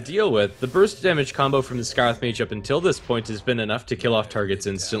hard to deal with. The burst damage combo from the Scarith Mage up until this point has been enough to kill off targets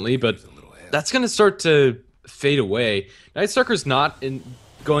instantly, but that's going to start to fade away. Night Stalker's not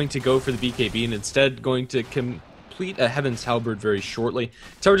going to go for the BKB, and instead going to complete a Heaven's Halberd very shortly.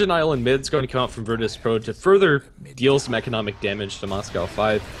 Tower Denial in mid's going to come out from Virtus Pro to further deal some economic damage to Moscow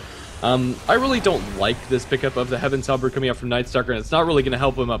 5. I really don't like this pickup of the Heaven's Halberd coming out from Nightstalker, and it's not really going to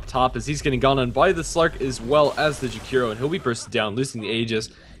help him up top as he's getting gone on by the Slark as well as the Jakiro, and he'll be bursted down, losing the Aegis.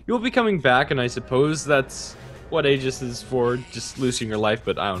 He will be coming back, and I suppose that's what Aegis is for, just losing your life,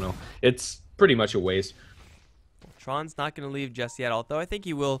 but I don't know. It's pretty much a waste. Tron's not going to leave just yet, although I think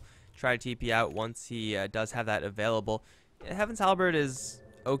he will try to TP out once he does have that available. Heaven's Halberd is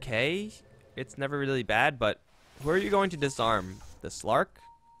okay. It's never really bad, but who are you going to disarm? The Slark?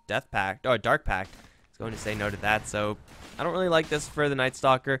 Death Pact, or Dark Pact is going to say no to that, so I don't really like this for the Night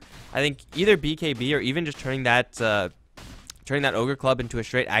Stalker. I think either BKB or even just turning that Ogre Club into a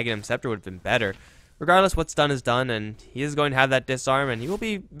straight Aghanim Scepter would have been better. Regardless, what's done is done, and he is going to have that disarm, and he will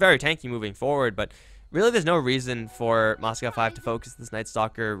be very tanky moving forward, but really there's no reason for Moscow 5 to focus this Night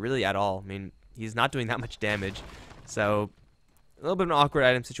Stalker really at all. I mean, he's not doing that much damage, so a little bit of an awkward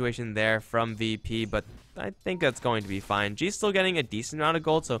item situation there from VP, but I think that's going to be fine. G's still getting a decent amount of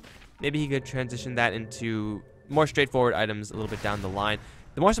gold, so maybe he could transition that into more straightforward items a little bit down the line.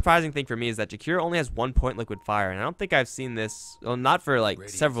 The more surprising thing for me is that Jakiro only has 1 point Liquid Fire, and I don't think I've seen this, well, not for like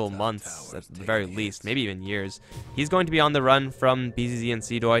several months at the very least, maybe even years. He's going to be on the run from BZZ and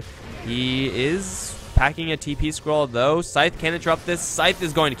Seedoy. He is packing a TP scroll, though. Scythe can interrupt this. Scythe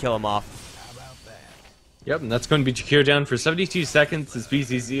is going to kill him off. Yep, and that's going to be Jakiro down for 72 seconds as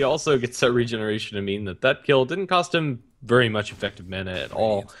BZZ also gets that regeneration to mean that kill didn't cost him very much effective mana at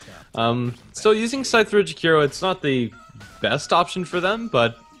all. Still using Scythe for Jakiro, it's not the best option for them,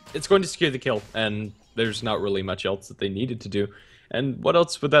 but it's going to secure the kill, and there's not really much else that they needed to do. And what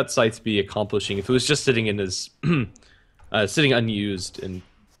else would that Scythe be accomplishing if it was just sitting in his sitting unused? And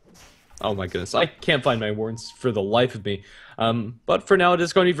oh my goodness, I can't find my words for the life of me. But for now, it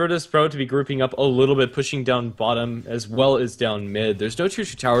is going to be Virtus Pro to be grouping up a little bit, pushing down bottom as well as down mid. There's no tier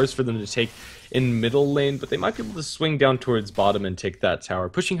 2 towers for them to take in middle lane, but they might be able to swing down towards bottom and take that tower.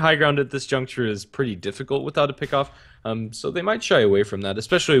 Pushing high ground at this juncture is pretty difficult without a pickoff, so they might shy away from that,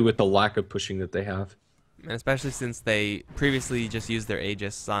 especially with the lack of pushing that they have. And especially since they previously just used their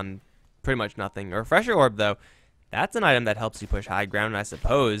Aegis on pretty much nothing. A Refresher Orb, though, that's an item that helps you push high ground, and I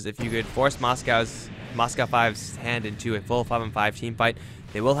suppose if you could force Moscow 5's hand into a full 5-on-5 team fight,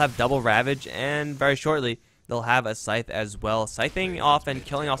 they will have double Ravage, and very shortly they'll have a Scythe as well. Scything off and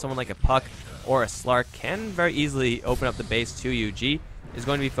killing off someone like a Puck or a Slark can very easily open up the base to you. G is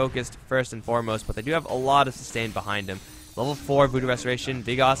going to be focused first and foremost, but they do have a lot of sustain behind him. Level 4 Voodoo Restoration,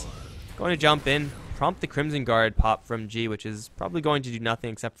 Vigos going to jump in, prompt the Crimson Guard pop from G, which is probably going to do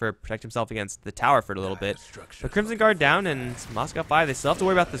nothing except for protect himself against the tower for a little bit. But Crimson Guard down, and Moscow 5, they still have to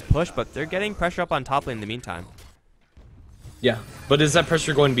worry about this push, but they're getting pressure up on top lane in the meantime. Yeah, but is that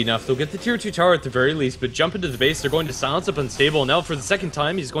pressure going to be enough? They'll get the tier 2 tower at the very least, but jump into the base, they're going to silence up Unstable. Now for the second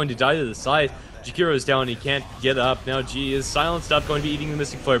time, he's going to die to the side. Jakiro is down, he can't get up. Now G is silenced up, going to be eating the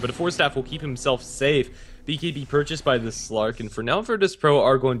Mystic Flare, but a 4-staff will keep himself safe. BKB purchased by the Slark, and for now Virtus Pro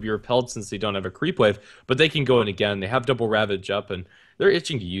are going to be repelled since they don't have a creep wave, but they can go in again. They have double Ravage up, and they're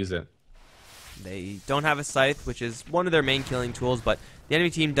itching to use it. They don't have a Scythe, which is one of their main killing tools, but the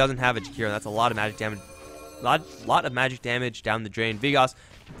enemy team doesn't have a Jakiro. That's a lot of magic damage. Lot of magic damage down the drain. Vigos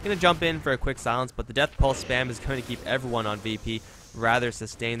going to jump in for a quick silence, but the Death Pulse spam is going to keep everyone on VP rather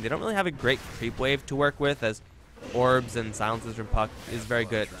sustained. They don't really have a great creep wave to work with, as Orbs and Silences from Puck is very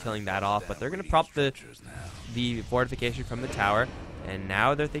good at killing that off, but they're going to prop the fortification from the tower, and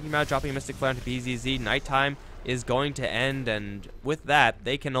now they're thinking about dropping a Mystic Flare into BZZ. Nighttime is going to end, and with that,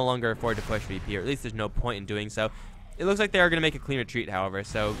 they can no longer afford to push VP, or at least there's no point in doing so. It looks like they are going to make a clean retreat, however,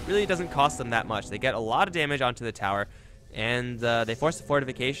 so really it doesn't cost them that much. They get a lot of damage onto the tower, and they force the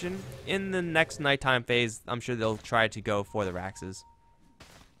fortification. In the next nighttime phase, I'm sure they'll try to go for the Raxes.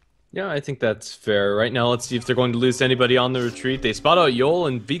 Yeah, I think that's fair. Right now, let's see if they're going to lose anybody on the retreat. They spot out Yol,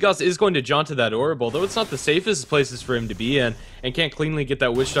 and Vigos is going to jaunt to that orb, although it's not the safest places for him to be in, and can't cleanly get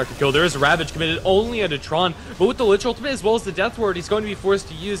that Witch Doctor kill. There is a Ravage committed only at a Tron, but with the Lich ultimate as well as the Death Ward, he's going to be forced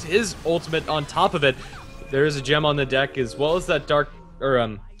to use his ultimate on top of it. There is a gem on the deck, as well as that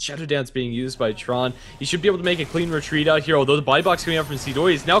Shadow Dance being used by Tron. He should be able to make a clean retreat out here, although the buy box coming out from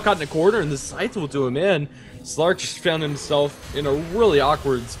Seedoy, he's now caught in a corner, and the Scythe will do him in. Slark just found himself in a really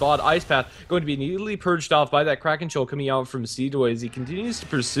awkward spot. Ice Path going to be immediately purged off by that Kraken Chill coming out from Seedoy as he continues to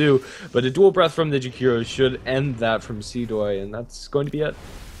pursue, but a dual breath from the Jakiro should end that from Seedoy, and that's going to be it.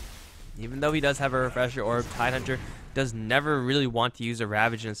 Even though he does have a Refresher Orb, Tidehunter does never really want to use a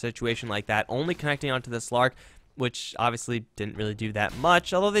Ravage in a situation like that, only connecting onto the Slark, which obviously didn't really do that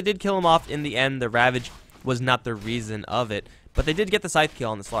much, although they did kill him off in the end. The Ravage was not the reason of it. But they did get the Scythe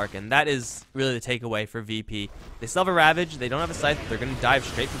kill on the Slark, and that is really the takeaway for VP. They still have a Ravage. They don't have a Scythe. They're going to dive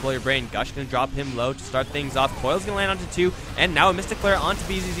straight for Blow Your Brain. Gush going to drop him low to start things off. Coil's going to land onto 2, and now a Mystic Flare onto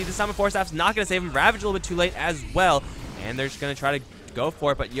BZZ. This time a Force Staff's not going to save him. Ravage a little bit too late as well, and they're just going to try to go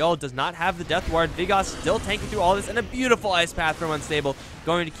for it, but Yol does not have the Death Ward. Vigos still tanking through all this, and a beautiful Ice Path from Unstable,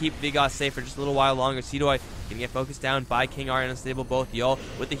 going to keep Vigos safe for just a little while longer. Seedoy going to get focused down by King R and Unstable, both. Yol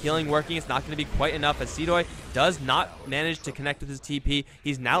with the healing working, it's not going to be quite enough, as Seedoy does not manage to connect with his TP.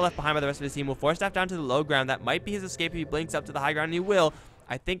 He's now left behind by the rest of his team. Will Force Staff down to the low ground. That might be his escape if he blinks up to the high ground, and he will.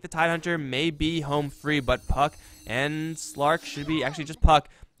 I think the Tidehunter may be home free, but Puck and Slark should be, actually just Puck,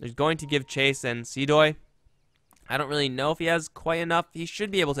 is going to give chase, and Seedoy, I don't really know if he has quite enough. He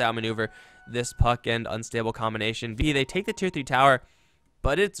should be able to outmaneuver this Puck and Unstable combination. They take the tier 3 tower,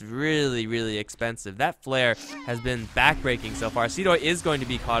 but it's really, really expensive. That flare has been backbreaking so far. Seedoy is going to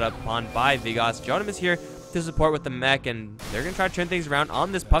be caught up on by Vigos. Jonim is here to support with the mech, and they're going to try to turn things around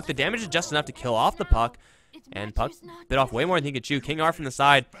on this Puck. The damage is just enough to kill off the Puck, and Puck bit off way more than he could chew. King R from the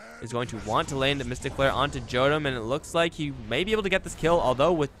side is going to want to land the Mystic Flare onto Jodim, and it looks like he may be able to get this kill,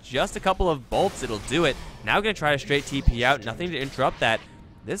 although with just a couple of bolts, it'll do it. Now going to try to straight TP out, nothing to interrupt that.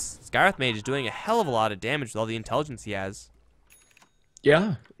 This Skywrath Mage is doing a hell of a lot of damage with all the intelligence he has.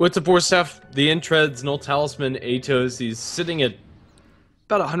 Yeah, with the Force Staff, the Intreads, Null Talisman, Atos, he's sitting at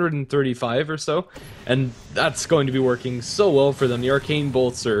about 135 or so, and that's going to be working so well for them. The Arcane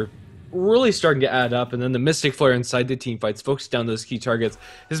Bolts are really starting to add up, and then the Mystic Flare inside the team fights focus down those key targets.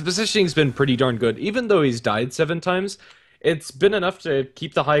 His positioning's been pretty darn good. Even though he's died 7 times, it's been enough to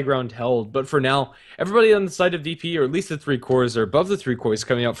keep the high ground held. But for now, everybody on the side of VP, or at least the 3 cores, are above the 3 cores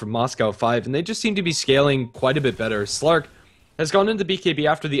coming out from Moscow 5, and they just seem to be scaling quite a bit better. Slark has gone into BKB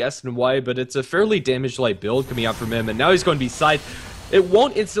after the S and Y, but it's a fairly damage light build coming out from him, and now he's going to be Scythe. It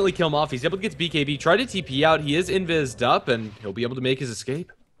won't instantly kill him off. He's able to get to BKB, try to TP out. He is invised up, and he'll be able to make his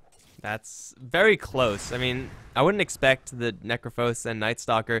escape. That's very close. I mean, I wouldn't expect the Necrophos and Night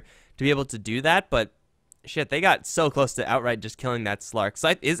Stalker to be able to do that, but shit, they got so close to outright just killing that Slark.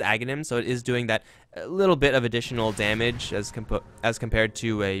 Scythe is Aghanim, so it is doing that little bit of additional damage as compared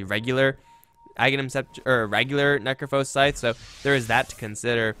to a regular Aghanim or regular Necrophos Scythe, so there is that to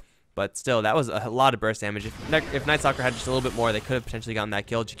consider. But still, that was a lot of burst damage. If Night Stalker had just a little bit more, they could have potentially gotten that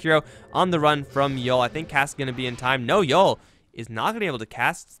kill. Jakiro on the run from Yol. I think Cast's going to be in time. No, Yol is not going to be able to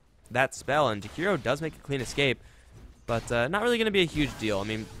cast that spell, and Jakiro does make a clean escape, but not really going to be a huge deal. I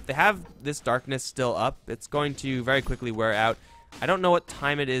mean, they have this darkness still up. It's going to very quickly wear out. I don't know what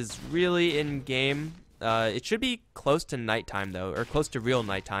time it is really in game. It should be close to nighttime though, or close to real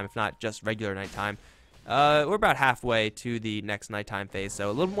nighttime, if not just regular nighttime. We're about halfway to the next nighttime phase, so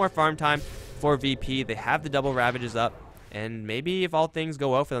a little more farm time for VP. They have the double Ravages up, and maybe if all things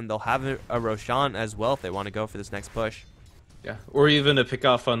go well for them, they'll have a Roshan as well if they want to go for this next push. Yeah, or even a pick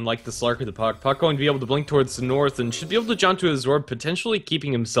off on like the Slark or the Puck. Puck going to be able to blink towards the north and should be able to jump to his orb, potentially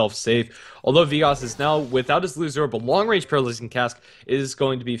keeping himself safe. Although Vigos is now without his loser orb, a long-range paralyzing cask is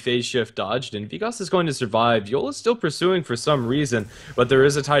going to be phase shift dodged, and Vigos is going to survive. Yola is still pursuing for some reason, but there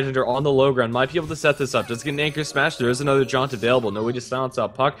is a Tidehunter on the low ground. Might be able to set this up. Does get an anchor smash. There is another jaunt available. No way to silence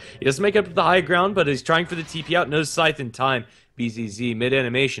out Puck. He doesn't make it up to the high ground, but he's trying for the TP out. No Scythe in time. BZZ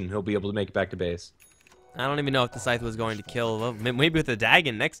mid-animation. He'll be able to make it back to base. I don't even know if the Scythe was going to kill. Well, maybe with the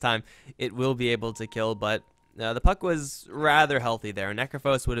Dagon next time it will be able to kill, but the Puck was rather healthy there.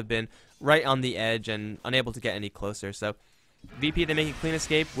 Necrophos would have been right on the edge and unable to get any closer. So VP, they make a clean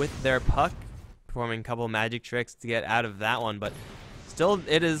escape with their Puck, performing a couple of magic tricks to get out of that one, but still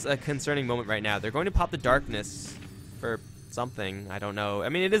it is a concerning moment right now. They're going to pop the Darkness for something, I don't know. I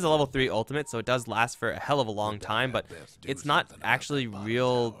mean, it is a level 3 ultimate, so it does last for a hell of a long time, but it's not actually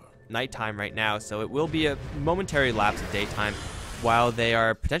real nighttime right now, so it will be a momentary lapse of daytime while they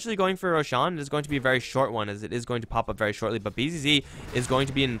are potentially going for Roshan. It is going to be a very short one, as it is going to pop up very shortly, but BZZ is going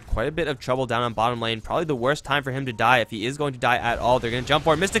to be in quite a bit of trouble down on bottom lane. Probably the worst time for him to die, if he is going to die at all. They're going to jump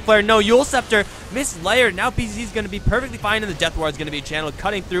for it. Mystic Flare, no. Yule Scepter, mislayered. Now BZZ is going to be perfectly fine, and the Death Ward is going to be channeled,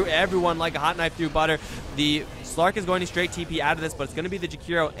 cutting through everyone like a hot knife through butter. The Slark is going to straight TP out of this, but it's going to be the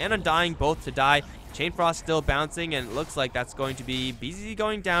Jakiro and Undying both to die. Chain Frost still bouncing, and it looks like that's going to be BZZ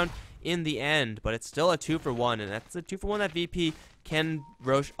going down in the end, but it's still a 2-for-1, and that's a 2-for-1 that VP can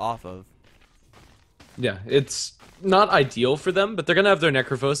Roche off of. Yeah, it's not ideal for them, but they're going to have their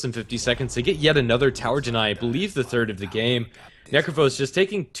Necrophos in 50 seconds. They get yet another tower deny, I believe the third of the game. Necrophos just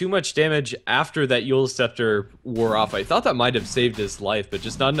taking too much damage after that Yule Scepter wore off. I thought that might have saved his life, but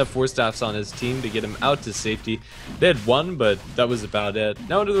just not enough Force Staffs on his team to get him out to safety. They had one, but that was about it.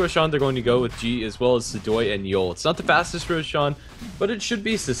 Now into the Roshan, they're going to go with G as well as Sedoy and Yule. It's not the fastest Roshan, but it should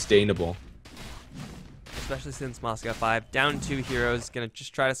be sustainable. especially since Moscow 5 down 2 heroes. Gonna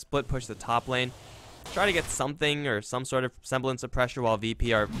just try to split push the top lane, try to get something or some sort of semblance of pressure while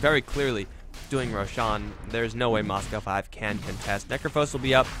VP are very clearly doing Roshan. There's no way Moscow 5 can contest. Necrophos will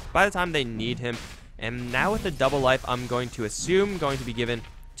be up by the time they need him. And now with the double life, I'm going to assume going to be given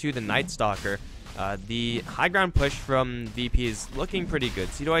to the Night Stalker. The high ground push from VP is looking pretty good.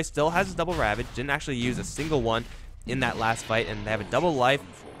 Sidoi still has his double ravage, didn't actually use a single one in that last fight, and they have a double life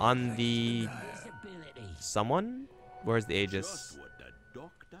on the someone? Where's the Aegis?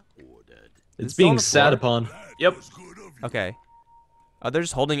 It's being sat upon. Yep. Okay. They're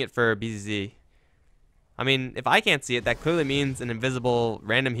just holding it for BZZ. I mean, if I can't see it, that clearly means an invisible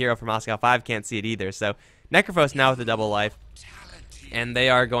random hero from Moscow 5 can't see it either. So Necrophos now with the double life. And they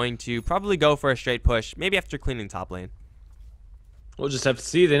are going to probably go for a straight push, maybe after cleaning top lane. We'll just have to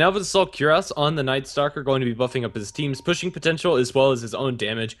see. They now have Assault Cuirass on the Night Stalker, going to be buffing up his team's pushing potential as well as his own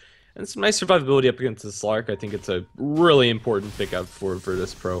damage. And some nice survivability up against the Slark. I think it's a really important pickup for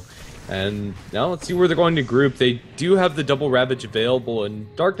this pro. And now let's see where they're going to group. They do have the double Ravage available,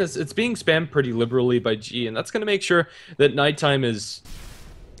 and Darkness, it's being spammed pretty liberally by G, and that's going to make sure that nighttime is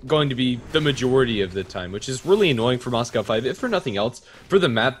going to be the majority of the time, which is really annoying for Moscow 5, if for nothing else, for the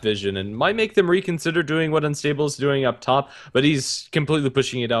map vision, and might make them reconsider doing what Unstable is doing up top, but he's completely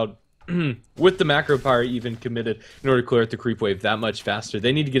pushing it out with the macro power even committed in order to clear out the creep wave that much faster.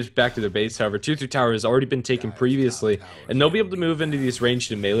 They need to get back to their base, however. 2-3 tower has already been taken previously, and they'll be able to move into these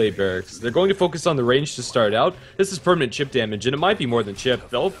ranged and melee barracks. They're going to focus on the range to start out. This is permanent chip damage, and it might be more than chip.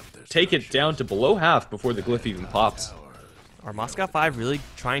 They'll take it down to below half before the glyph even pops. Are Moscow 5 really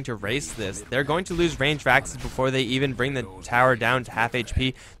trying to race this? They're going to lose range Vaxes before they even bring the tower down to half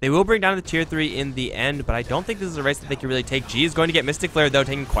HP. They will bring down the tier 3 in the end, but I don't think this is a race that they can really take. G is going to get Mystic Flare, though,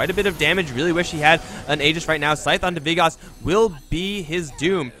 taking quite a bit of damage. Really wish he had an Aegis right now. Scythe onto Vigos will be his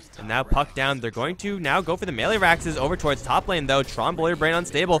doom. And now Puck down. They're going to now go for the melee Raxes over towards top lane, though. Tron, Boiler Brain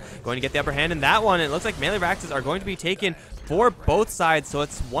unstable, going to get the upper hand in that one. It looks like melee Raxes are going to be taken for both sides, so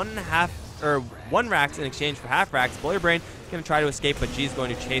it's one Rax in exchange for half Rax. Boiler Brain going to try to escape, but G's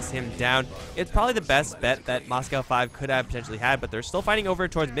going to chase him down. It's probably the best bet that Moscow 5 could have potentially had, but they're still fighting over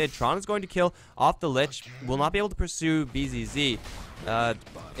towards mid. Tron is going to kill off the Lich, will not be able to pursue BZZ.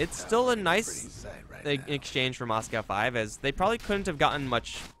 It's still a nice exchange for Moscow 5, as they probably couldn't have gotten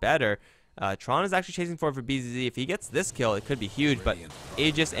much better. Tron is actually chasing forward for BZZ. If he gets this kill, it could be huge, but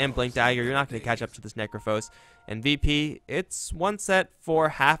Aegis and Blink Dagger, you're not going to catch up to this Necrophos. And VP, it's one set for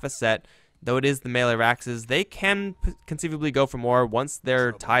half a set. Though it is the melee Raxes, they can conceivably go for more once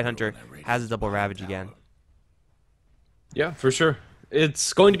their Tidehunter has a double Ravage again. Yeah, for sure.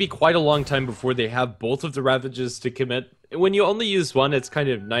 It's going to be quite a long time before they have both of the Ravages to commit. When you only use one, it's kind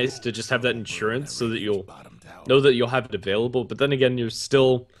of nice to just have that insurance so that you'll know that you'll have it available. But then again, you're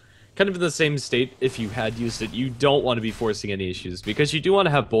still kind of in the same state if you had used it. You don't want to be forcing any issues, because you do want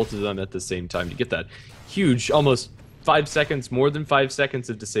to have both of them at the same time to get that huge, almost 5 seconds, more than 5 seconds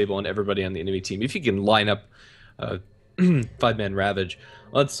of disable on everybody on the enemy team. If you can line up 5-man Ravage.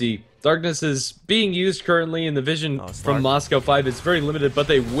 Let's see. Darkness is being used currently, and the vision from Moscow 5 is very limited, but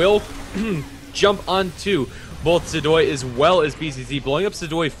they will jump onto both Sidoi as well as BCZ. Blowing up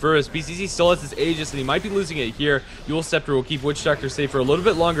Sidoi first. BCZ still has his Aegis, and he might be losing it here. Yule Scepter will keep Witch Doctor safe for a little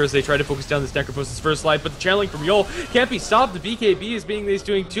bit longer as they try to focus down this Necrophos' first life, but the channeling from Yule can't be stopped. The BKB is being he's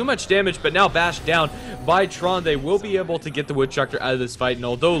doing too much damage, but now bashed down by Tron. They will be able to get the Witch Doctor out of this fight, and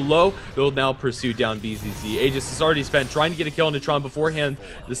although low, they'll now pursue down BZZ. Aegis is already spent trying to get a kill into Tron beforehand.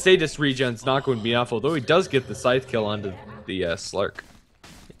 The Sadist regen's not going to be enough, although he does get the Scythe kill onto the Slark.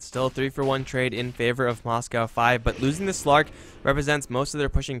 Still a 3-for-1 trade in favor of Moscow 5, but losing the Slark represents most of their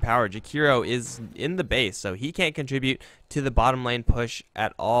pushing power. Jakiro is in the base, so he can't contribute to the bottom lane push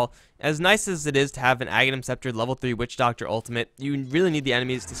at all. As nice as it is to have an Aghanim Scepter level 3 Witch Doctor ultimate, you really need the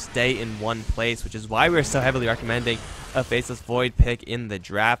enemies to stay in one place, which is why we're so heavily recommending a Faceless Void pick in the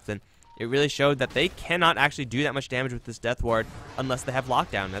draft. And it really showed that they cannot actually do that much damage with this Death Ward unless they have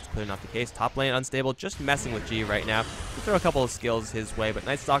lockdown. That's clearly not the case. Top lane unstable, just messing with G right now. We'll throw a couple of skills his way, but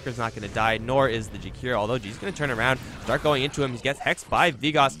Night Stalker's not going to die, nor is the Jakiro, although G's going to turn around, start going into him. He gets hexed by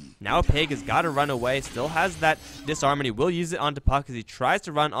Vigos. Now Pig has got to run away, still has that disarm, and he will use it onto Puck as he tries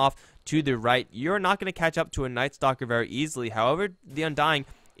to run off to the right. You're not going to catch up to a Night Stalker very easily. However, the Undying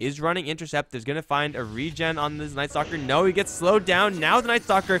is running intercept. There's going to find a regen on this Night Stalker. No, he gets slowed down. Now the Night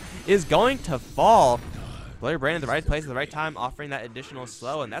Stalker is going to fall. Blair Brand in the right place at the right time, offering that additional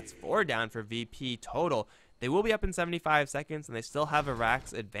slow, and that's 4 down for VP total. They will be up in 75 seconds, and they still have a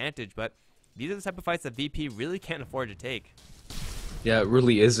Rax advantage, but these are the type of fights that VP really can't afford to take. Yeah, it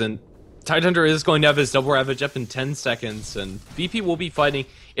really isn't. Tidehunter is going to have his double ravage up in 10 seconds, and VP will be fighting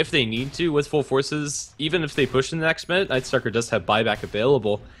if they need to with full forces, even if they push in the next minute. Nightstalker does have buyback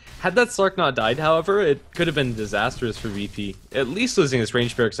available. Had that Slark not died, however, it could have been disastrous for VP, at least losing his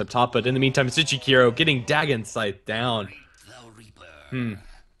range barracks up top, but in the meantime, it's Jikiro getting Dagon Scythe down.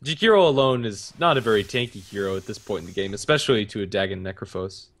 Jikiro alone is not a very tanky hero at this point in the game, especially to a Dagon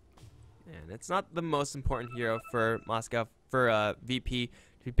Necrophos. And it's not the most important hero for Moscow, for VP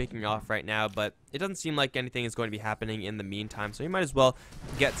to be picking off right now, but it doesn't seem like anything is going to be happening in the meantime, so you might as well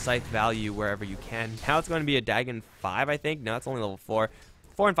get Scythe value wherever you can. Now it's going to be a Dagon 5, I think. No, it's only level 4.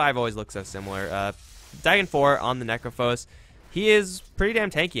 4 and 5 always look so similar. Dagon 4 on the Necrophos. He is pretty damn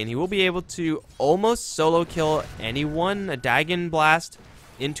tanky, and he will be able to almost solo kill anyone. A Dagon Blast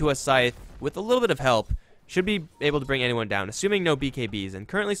into a Scythe with a little bit of help should be able to bring anyone down, assuming no BKBs. And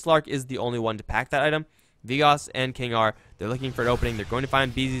currently Slark is the only one to pack that item. Vigos and King are. They're looking for an opening. They're going to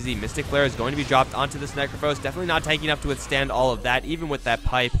find BZZ. Mystic Flare is going to be dropped onto this Necrophos. Definitely not tanky enough to withstand all of that, even with that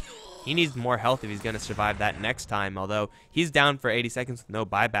pipe. He needs more health if he's going to survive that next time, although he's down for 80 seconds with no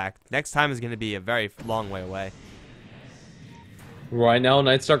buyback. Next time is going to be a very long way away. Right now,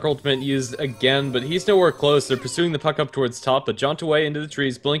 Nightstalker ultimate used again, but he's nowhere close. They're pursuing the puck up towards top, but jaunt away into the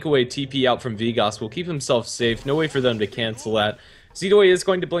trees, blink away, TP out from Vigos will keep himself safe. No way for them to cancel that. Zidoi is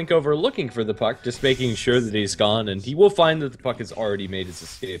going to blink over looking for the puck, just making sure that he's gone, and he will find that the puck has already made his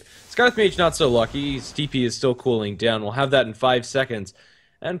escape. Scarth Mage not so lucky. His TP is still cooling down. We'll have that in 5 seconds,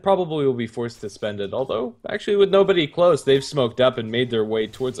 and probably will be forced to spend it. Although, actually with nobody close, they've smoked up and made their way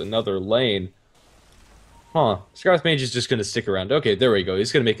towards another lane. Scarth Mage is just going to stick around. Okay, there we go.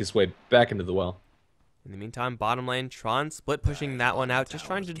 He's going to make his way back into the well. In the meantime, bottom lane, Tron split pushing that one out, just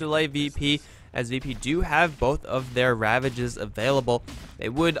trying to delay VP, as VP do have both of their Ravages available. They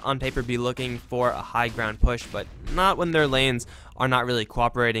would, on paper, be looking for a high ground push, but not when their lanes are not really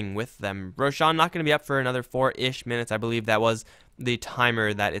cooperating with them. Roshan not going to be up for another 4-ish minutes. I believe that was the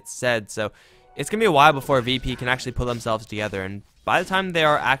timer that it said, so it's going to be a while before VP can actually pull themselves together, and by the time they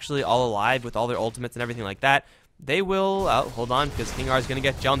are actually all alive with all their ultimates and everything like that, they will, hold on, because King R is going to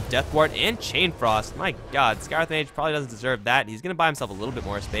get jumped, Death Ward, and Chain Frost. My god, Scarth Mage probably doesn't deserve that. He's going to buy himself a little bit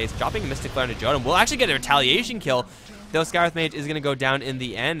more space. Dropping a Mystic Flare into Jodam will actually get a retaliation kill, though Scarth Mage is going to go down in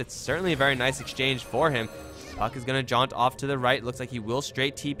the end. It's certainly a very nice exchange for him. Puck is going to jaunt off to the right. Looks like he will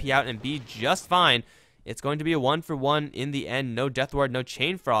straight TP out and be just fine. It's going to be a 1-for-1 in the end. No Death Ward, no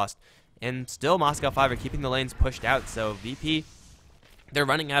Chain Frost. And still Moscow 5 are keeping the lanes pushed out, so VP, they're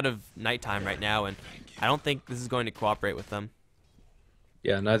running out of nighttime right now, and I don't think this is going to cooperate with them.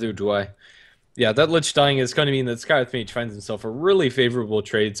 Yeah, neither do I. Yeah, that Lich dying is going to mean that Scarth Mage finds himself a really favorable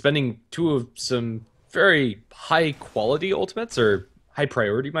trade, spending 2 of some very high-quality ultimates, or high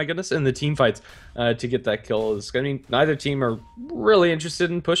priority, my goodness, in the team fights to get that kill. It's going to mean neither team are really interested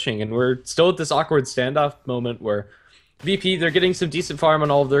in pushing, and we're still at this awkward standoff moment where VP, they're getting some decent farm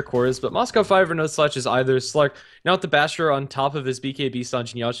on all of their cores, but Moscow 5 are no slouches either. Slark, now with the Basher on top of his BKB,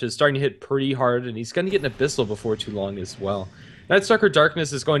 Sanjinyasha is starting to hit pretty hard, and he's going to get an Abyssal before too long as well. Nightstalker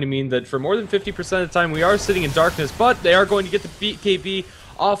Darkness is going to mean that for more than 50% of the time we are sitting in darkness, but they are going to get the BKB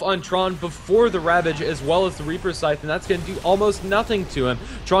off on Tron before the Ravage as well as the Reaper Scythe, and that's going to do almost nothing to him.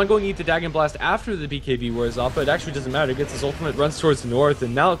 Tron going to eat the Dagon Blast after the BKB wears off, but it actually doesn't matter. Gets his ultimate, runs towards the north,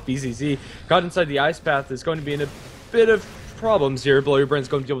 and now BZZ caught inside the Ice Path is going to be in a bit of problems here. Blow Your Brain's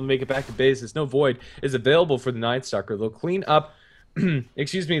going to be able to make it back to base as no Void is available for the Nightstalker. They'll clean up,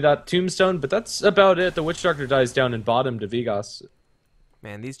 excuse me, that Tombstone, but that's about it. The Witch Doctor dies down in bottom to Vigos.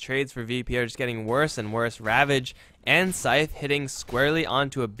 Man, these trades for VP are just getting worse and worse. Ravage and Scythe hitting squarely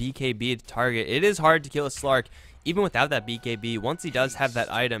onto a BKB to target. It is hard to kill a Slark even without that BKB. Once he does have that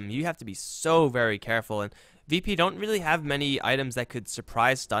item, you have to be so very careful, and VP don't really have many items that could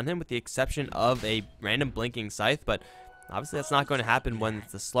surprise stun him with the exception of a random blinking Scythe, but obviously that's not going to happen when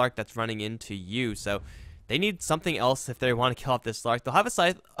it's the Slark that's running into you, so they need something else if they want to kill off this Slark. They'll have a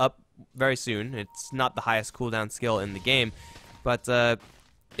Scythe up very soon. It's not the highest cooldown skill in the game, but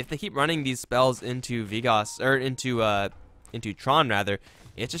if they keep running these spells into Vigos, or into Tron rather,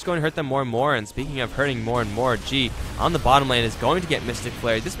 it's just going to hurt them more and more. And speaking of hurting more and more, G on the bottom lane is going to get Mystic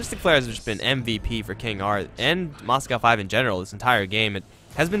Flare. This Mystic Flare has just been MVP for King R and Moscow 5 in general this entire game. It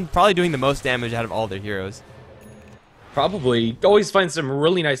has been probably doing the most damage out of all their heroes. Probably. Always find some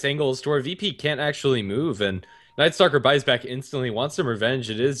really nice angles to where VP can't actually move, and Nightstalker buys back instantly, wants some revenge.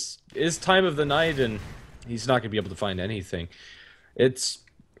 It is time of the night, and he's not going to be able to find anything. It's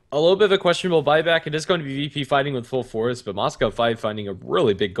a little bit of a questionable buyback. It is going to be VP fighting with full force, but Moscow 5 finding a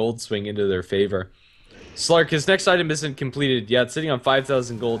really big gold swing into their favor. Slark, his next item isn't completed yet, sitting on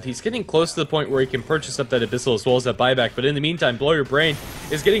 5,000 gold. He's getting close to the point where he can purchase up that Abyssal as well as that buyback, but in the meantime, Blow Your Brain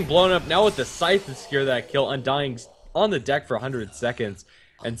is getting blown up now with the Scythe to secure that kill, Undying on the deck for 100 seconds,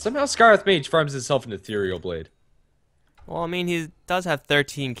 and somehow Scarlet Mage farms himself an Ethereal Blade. Well, I mean, he does have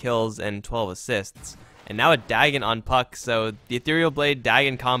 13 kills and 12 assists, and now a Dagon on Puck, so the Ethereal Blade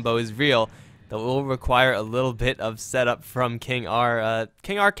Dagon combo is real. That will require a little bit of setup from King R.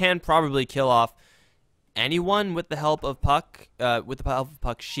 King R can probably kill off anyone with the help of Puck,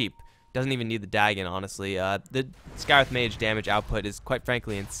 Puck's Sheep. Doesn't even need the Dagon, honestly. The Scarlet Mage damage output is quite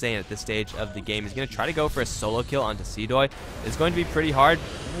frankly insane at this stage of the game. He's going to try to go for a solo kill onto Seedoy. It's going to be pretty hard.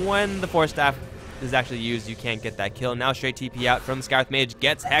 When the Force Staff is actually used, you can't get that kill. Now straight TP out from the Scarlet Mage,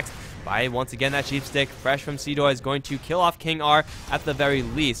 gets hexed by, once again, that Sheep Stick. Fresh from Seedoy is going to kill off King R at the very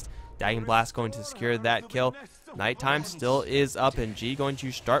least. Dagon Blast going to secure that kill. Nighttime still is up, and G going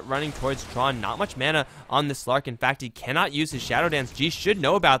to start running towards Tron. Not much mana on this Slark. In fact, he cannot use his Shadow Dance. G should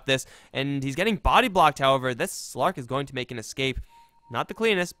know about this, and he's getting body blocked, however. This Slark is going to make an escape. Not the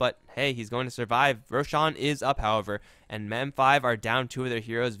cleanest, but hey, he's going to survive. Roshan is up, however, and Mem5 are down 2 of their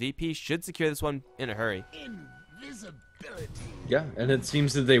heroes. VP should secure this one in a hurry. Yeah, and it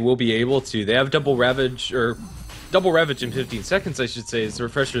seems that they will be able to. They have Double Ravage in 15 seconds, I should say, as the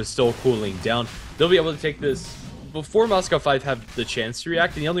refresher is still cooling down. They'll be able to take this before Moscow 5 have the chance to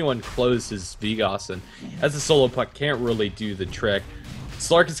react, and the only one closed is Vigos, and as a solo Puck can't really do the trick.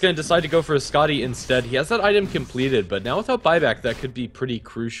 Slark is going to decide to go for a Scotty instead. He has that item completed, but now without buyback, that could be pretty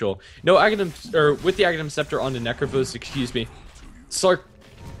crucial. No Aghanim, or with the Aghanim Scepter on the Necrophos, excuse me, Slark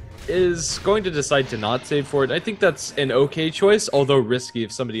is going to decide to not save for it. I think that's an okay choice, although risky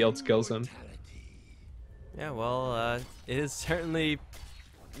if somebody else kills him. Yeah, well, it is certainly,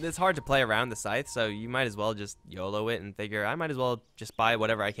 it's hard to play around the Scythe, so you might as well just YOLO it and figure, I might as well just buy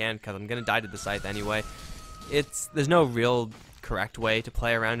whatever I can, because I'm going to die to the Scythe anyway. There's no real correct way to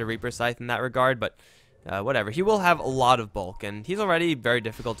play around a Reaper Scythe in that regard, but whatever. He will have a lot of bulk, and he's already very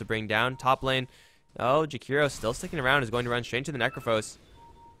difficult to bring down. Top lane, oh, Jakiro still sticking around, is going to run straight to the Necrophos.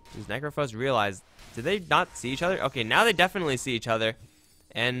 Does Necrophos realize, did they not see each other? Okay, now they definitely see each other.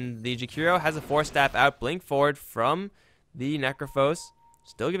 And the Jakiro has a Force Staff out, blink forward from the Necrophos.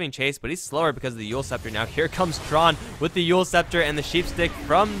 Still giving chase, but he's slower because of the Yule Scepter. Now here comes Tron with the Yule Scepter and the Sheep Stick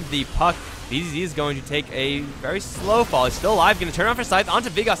from the Puck. BZZ is going to take a very slow fall. He's still alive, going to turn around for Scythe onto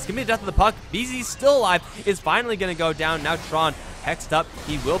Vigos. It's going to be the death of the Puck. BZZ still alive, is finally going to go down. Now Tron hexed up.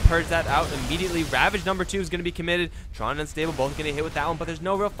 He will purge that out immediately. Ravage number 2 is going to be committed. Tron and Unstable both going to hit with that one, but there's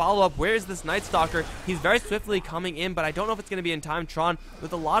no real follow-up. Where is this Night Stalker? He's very swiftly coming in, but I don't know if it's going to be in time. Tron,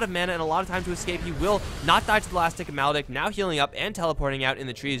 with a lot of mana and a lot of time to escape, he will not die to the last tick of Maledict. Now healing up and teleporting out in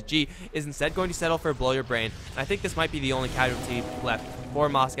the trees. G is instead going to settle for Blow Your Brain. And I think this might be the only casualty left for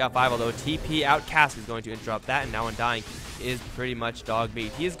Moscow 5, although TP out Cask is going to interrupt that, and now Undying is pretty much dog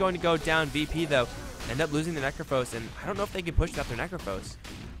meat. He is going to go down. VP, though, end up losing the Necrophos, and I don't know if they can push without their Necrophos.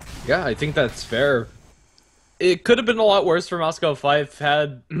 Yeah, I think that's fair. It could have been a lot worse for Moscow 5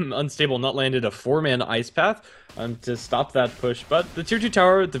 had Unstable not landed a 4-man Ice Path to stop that push, but the tier 2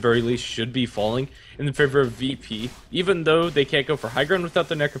 tower at the very least should be falling in favor of VP. Even though they can't go for high ground without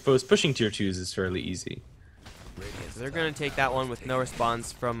the Necrophos, pushing tier 2s is fairly easy. So they're going to take that one with no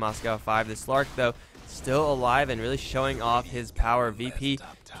response from Moscow 5. The Slark, though, still alive and really showing off his power. VP,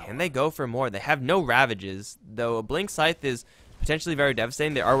 can they go for more? They have no Ravages, though a Blink Scythe is potentially very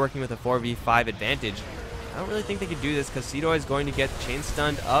devastating. They are working with a 4v5 advantage. I don't really think they could do this because Seedoy is going to get chain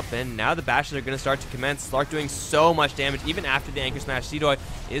stunned up, and now the bashes are going to start to commence. Slark doing so much damage even after the Anchor Smash. Seedoy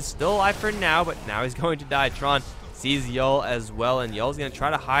is still alive for now, but now he's going to die. Tron sees Yul as well, and Yul's going to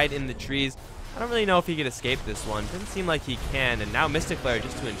try to hide in the trees. I don't really know if he could escape this one. Doesn't seem like he can, and now Mystic Flare,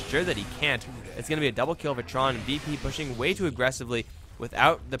 just to ensure that he can't. It's going to be a double kill for Tron. VP pushing way too aggressively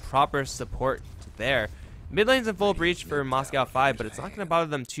without the proper support there. Mid lane's in full breach for Moscow 5, but it's not going to bother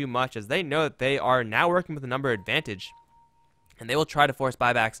them too much as they know that they are now working with a number advantage. And they will try to force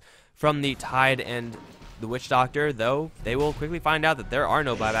buybacks from the Tide and the Witch Doctor, though they will quickly find out that there are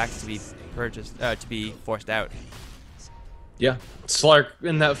no buybacks to be purchased, to be forced out. Yeah, Slark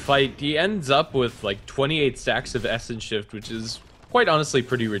in that fight, he ends up with like 28 stacks of Essence Shift, which is quite honestly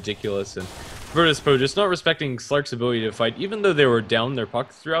pretty ridiculous. And Virtus.pro just not respecting Slark's ability to fight, even though they were down their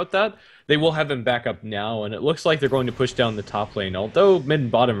puck throughout that. They will have him back up now, and it looks like they're going to push down the top lane, although mid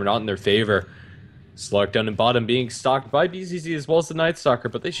and bottom are not in their favor. Slark down in bottom being stalked by BZZ as well as the Night Stalker,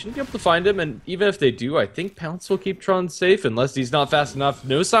 but they shouldn't be able to find him, and even if they do, I think Pounce will keep Tron safe unless he's not fast enough.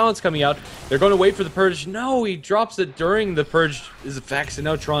 No silence coming out. They're going to wait for the Purge. No, he drops it during the Purge is effects, and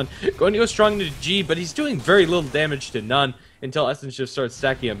now Tron going to go strong into G, but he's doing very little damage to none. until Essence Shift starts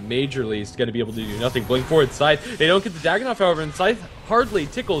stacking up majorly. He's going to be able to do nothing. Blink forward Scythe. They don't get the Dagon off, however, and Scythe hardly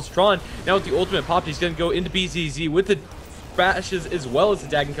tickles Tron. Now with the ultimate pop, he's going to go into BZZ with the bashes as well as the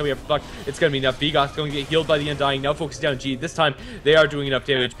Dagon coming up for Buck. It's going to be enough. Vigos going to get healed by the Undying. Now focusing down G. This time they are doing enough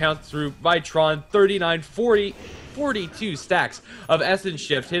damage. Pounced through by Tron. 39, 40, 42 stacks of Essence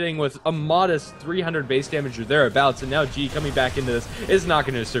Shift, hitting with a modest 300 base damage or thereabouts. And now G coming back into this is not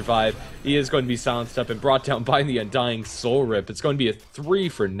going to survive. He is going to be silenced up and brought down by the Undying Soul Rip. It's going to be a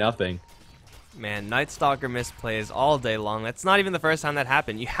 3-0. Man, Night Stalker misplays all day long. That's not even the first time that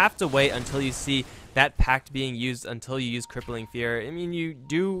happened. You have to wait until you see that pact being used until you use Crippling Fear. I mean,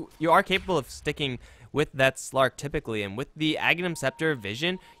 you are capable of sticking with that Slark typically, and with the Aghanim Scepter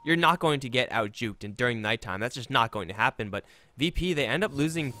vision, you're not going to get out-juked and during nighttime. That's just not going to happen. But VP, they end up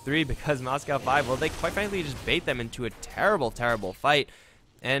losing 3 because Moscow 5, well, they quite frankly just bait them into a terrible, terrible fight.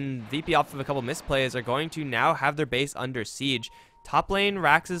 And VP, off of a couple misplays, are going to now have their base under siege. Top lane,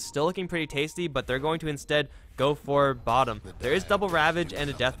 Rax is still looking pretty tasty, but they're going to instead go for bottom. There is double Ravage and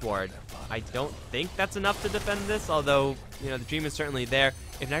a Death Ward. I don't think that's enough to defend this, although, you know, the dream is certainly there.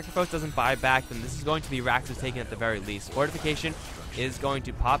 If Necrophos doesn't buy back, then this is going to be Rax's taken at the very least. Fortification is going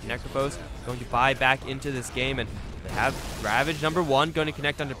to pop. Necrophos going to buy back into this game, and they have Ravage number 1 going to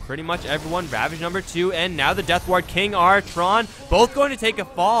connect onto pretty much everyone. Ravage number 2, and now the Death Ward, King R, Tron, both going to take a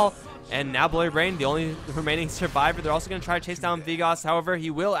fall. And now Bloody Brain, the only remaining survivor. They're also going to try to chase down Vigos. However, he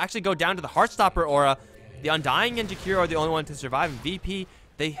will actually go down to the Heartstopper aura. The Undying and Jakiro are the only one to survive. And VP,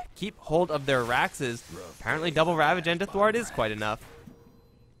 they keep hold of their Raxes. Apparently, double Ravage and Death Ward is quite enough.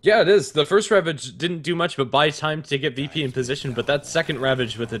 Yeah, it is. The first Ravage didn't do much but buy time to get VP in position, but that second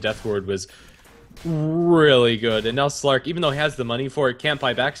Ravage with the Death Ward was really good. And now Slark, even though he has the money for it, can't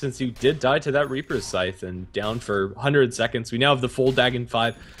buy back since he did die to that Reaper's Scythe and down for 100 seconds. We now have the full Dagon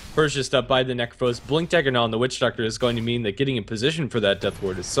 5 purchased up by the Necrophos. Blink Dagger now on the Witch Doctor is going to mean that getting in position for that Death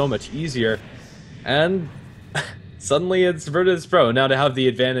Ward is so much easier. And suddenly it's Virtus Pro now to have the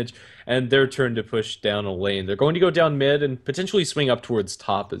advantage and their turn to push down a lane. They're going to go down mid and potentially swing up towards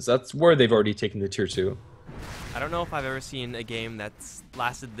top, as that's where they've already taken the tier 2. I don't know if I've ever seen a game that's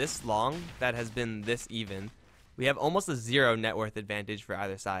lasted this long that has been this even. We have almost a 0 net worth advantage for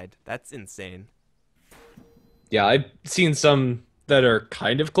either side. That's insane. Yeah, I've seen some that are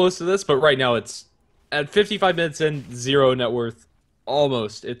kind of close to this, but right now it's at 55 minutes in, 0 net worth.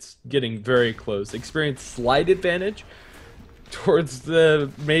 Almost. It's getting very close. Experience slight advantage towards the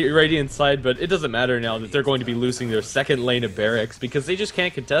Radiant side, but it doesn't matter now that they're going to be losing their second lane of barracks because they just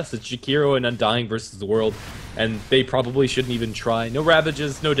can't contest. It's Jakiro and Undying versus the world, and they probably shouldn't even try. No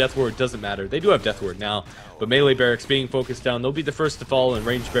Ravages, no Death Ward, doesn't matter. They do have Death Ward now, but melee barracks being focused down, they'll be the first to fall, and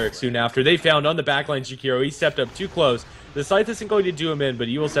ranged barracks soon after. They found on the backline Jakiro. He stepped up too close. The Scythe isn't going to do him in, but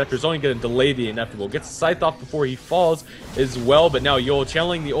Evil Scepter is only going to delay the inevitable. Gets the Scythe off before he falls as well, but now Yol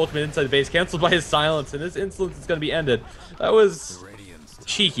channeling the ultimate inside the base, cancelled by his silence, and his insolence is going to be ended. That was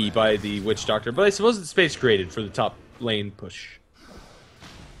cheeky by the Witch Doctor, but I suppose it's space created for the top lane push.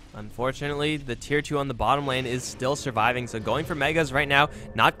 Unfortunately, the tier 2 on the bottom lane is still surviving, so going for Megas right now,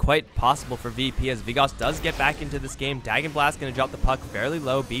 not quite possible for VP as Vigos does get back into this game. Dagon Blast going to drop the puck fairly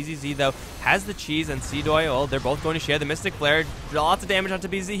low. BZZ, though, has the cheese, and Seedoy, well, they're both going to share the Mystic Flare. Lots of damage onto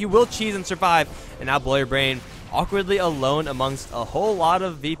BZZ. He will cheese and survive, and now Bloody Brain, awkwardly alone amongst a whole lot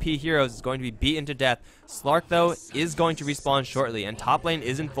of VP heroes, is going to be beaten to death. Slark, though, is going to respawn shortly, and top lane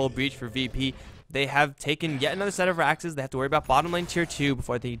is in full breach for VP. They have taken yet another set of Raxes. They have to worry about bottom lane tier 2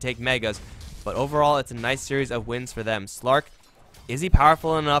 before they can take Megas. But overall, it's a nice series of wins for them. Slark, is he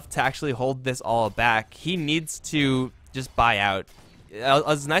powerful enough to actually hold this all back? He needs to just buy out.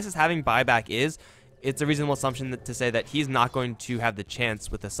 As nice as having buyback is, it's a reasonable assumption to say that he's not going to have the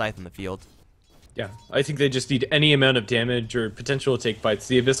chance with the Scythe in the field. Yeah, I think they just need any amount of damage or potential to take fights.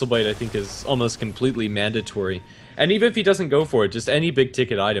 The Abyssal Blade, I think, is almost completely mandatory. And even if he doesn't go for it, just any big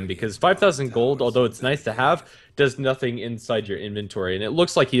ticket item, because 5,000 gold, although it's nice to have, does nothing inside your inventory. And it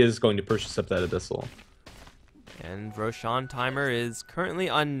looks like he is going to purchase up that Abyssal. And Roshan timer is currently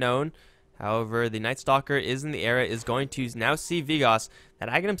unknown. However, the Night Stalker is in the area, is going to now see Vigos. That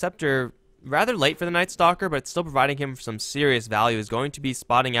Aghanim Scepter, rather late for the Night Stalker, but still providing him some serious value, is going to be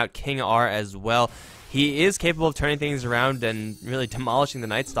spotting out King R as well. He is capable of turning things around and really demolishing the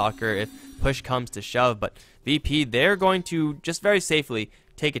Night Stalker if push comes to shove, but VP, they're going to just very safely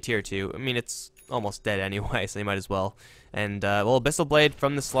take a tier 2. I mean, it's almost dead anyway, so they might as well. And, well, Abyssal Blade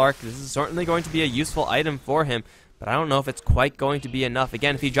from the Slark, this is certainly going to be a useful item for him, but I don't know if it's quite going to be enough.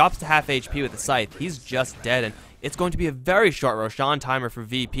 Again, if he drops to half HP with the Scythe, he's just dead, and it's going to be a very short Roshan timer for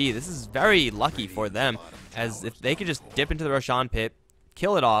VP. This is very lucky for them, as if they could just dip into the Roshan pit,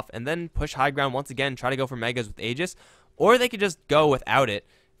 kill it off, and then push high ground once again, try to go for Megas with Aegis, or they could just go without it.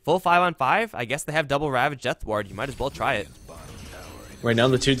 Full 5-on-5, I guess they have double Ravage Death Ward. You might as well try it. Right now,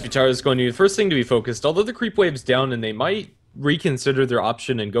 the Tooth Guitar is going to be the first thing to be focused. Although the creep wave's down and they might reconsider their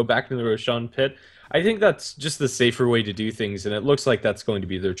option and go back to the Roshan pit, I think that's just the safer way to do things, and it looks like that's going to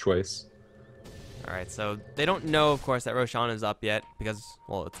be their choice. Alright, so they don't know, of course, that Roshan is up yet, because,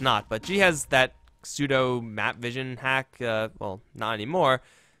 well, it's not, but G has that pseudo map vision hack, well, not anymore.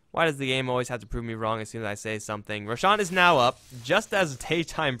 Why does the game always have to prove me wrong as soon as I say something? Roshan is now up, just as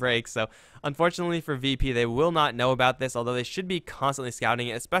daytime breaks, so unfortunately for VP, they will not know about this, although they should be constantly scouting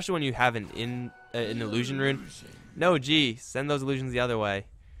it, especially when you have an illusion rune. No, G, send those illusions the other way.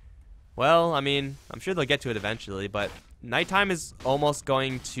 Well, I mean, I'm sure they'll get to it eventually, but nighttime is almost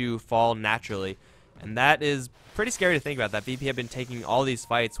going to fall naturally, and that is pretty scary to think about, that VP have been taking all these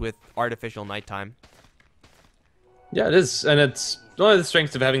fights with artificial nighttime. Yeah, it is, and it's one of the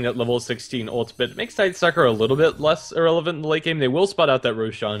strengths of having that level 16 ult, but it makes Tidestalker a little bit less irrelevant in the late game. They will spot out that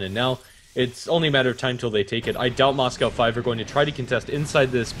Roshan, and now it's only a matter of time till they take it. I doubt Moscow 5 are going to try to contest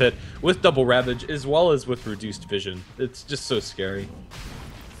inside this pit with double Ravage, as well as with reduced vision. It's just so scary.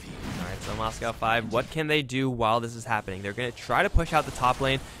 Alright, so Moscow 5, what can they do while this is happening? They're going to try to push out the top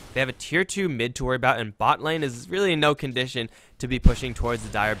lane. They have a tier 2 mid to worry about, and bot lane is really in no condition to be pushing towards the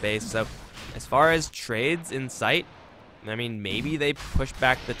Dire base. So as far as trades in sight, I mean, maybe they push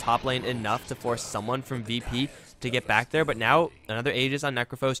back the top lane enough to force someone from VP to get back there, but now another Aegis on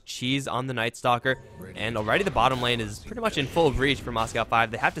Necrophos, Cheese on the Night Stalker, and already the bottom lane is pretty much in full reach for Moscow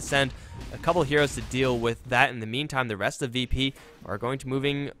 5. They have to send a couple heroes to deal with that. In the meantime, the rest of VP are going to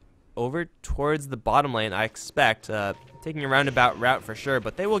moving over towards the bottom lane, I expect, taking a roundabout route for sure,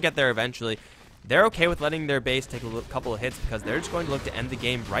 but they will get there eventually. They're okay with letting their base take a couple of hits because they're just going to look to end the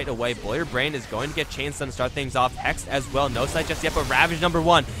game right away. Boyer Brain is going to get Chainstun to start things off. Hex as well. No sight just yet, but Ravage number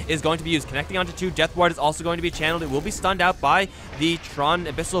 1 is going to be used. Connecting onto 2. Death Ward is also going to be channeled. It will be stunned out by the Tron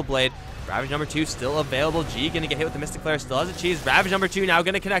Abyssal Blade. Ravage number 2 still available. G going to get hit with the Mystic Flare. Still has a Cheese. Ravage number 2 now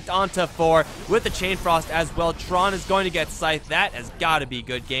going to connect onto 4 with the Chain Frost as well. Tron is going to get Scythe. That has got to be a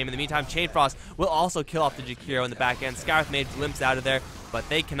good game. In the meantime, Chain Frost will also kill off the Jakiro in the back end. Scarith made glimpse out of there, but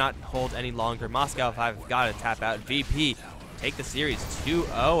they cannot hold any longer. Moscow 5 have got to tap out. VP take the series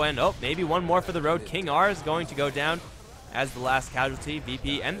 2-0, and oh, maybe one more for the road. King R is going to go down as the last casualty.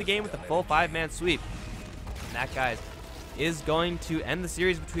 VP end the game with a full 5-man sweep. And that, guys, is going to end the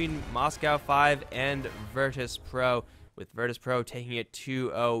series between Moscow 5 and Virtus Pro, with Virtus Pro taking it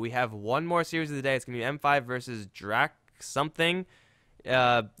 2-0. We have one more series of the day. It's going to be M5 versus Drac something.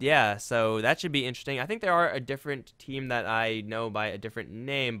 Yeah, so that should be interesting. I think there are a different team that I know by a different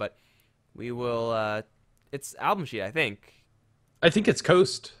name, but we will, it's Album Sheet, I think. I think it's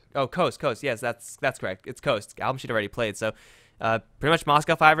Coast. Oh, Coast. Yes, that's correct. It's Coast. Album Sheet already played, so pretty much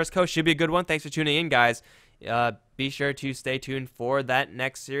Moscow 5 versus Coast should be a good one. Thanks for tuning in, guys. Be sure to stay tuned for that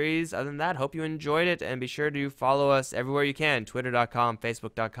next series. Other than that, hope you enjoyed it, and be sure to follow us everywhere you can. Twitter.com,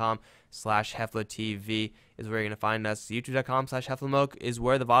 Facebook.com/HeflaTV is where you're going to find us. YouTube.com/HeflaMoke is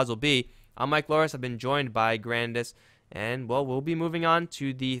where the VODs will be. I'm Mike Loris. I've been joined by Grandis, and, well, we'll be moving on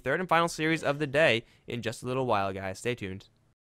to the third and final series of the day in just a little while, guys. Stay tuned.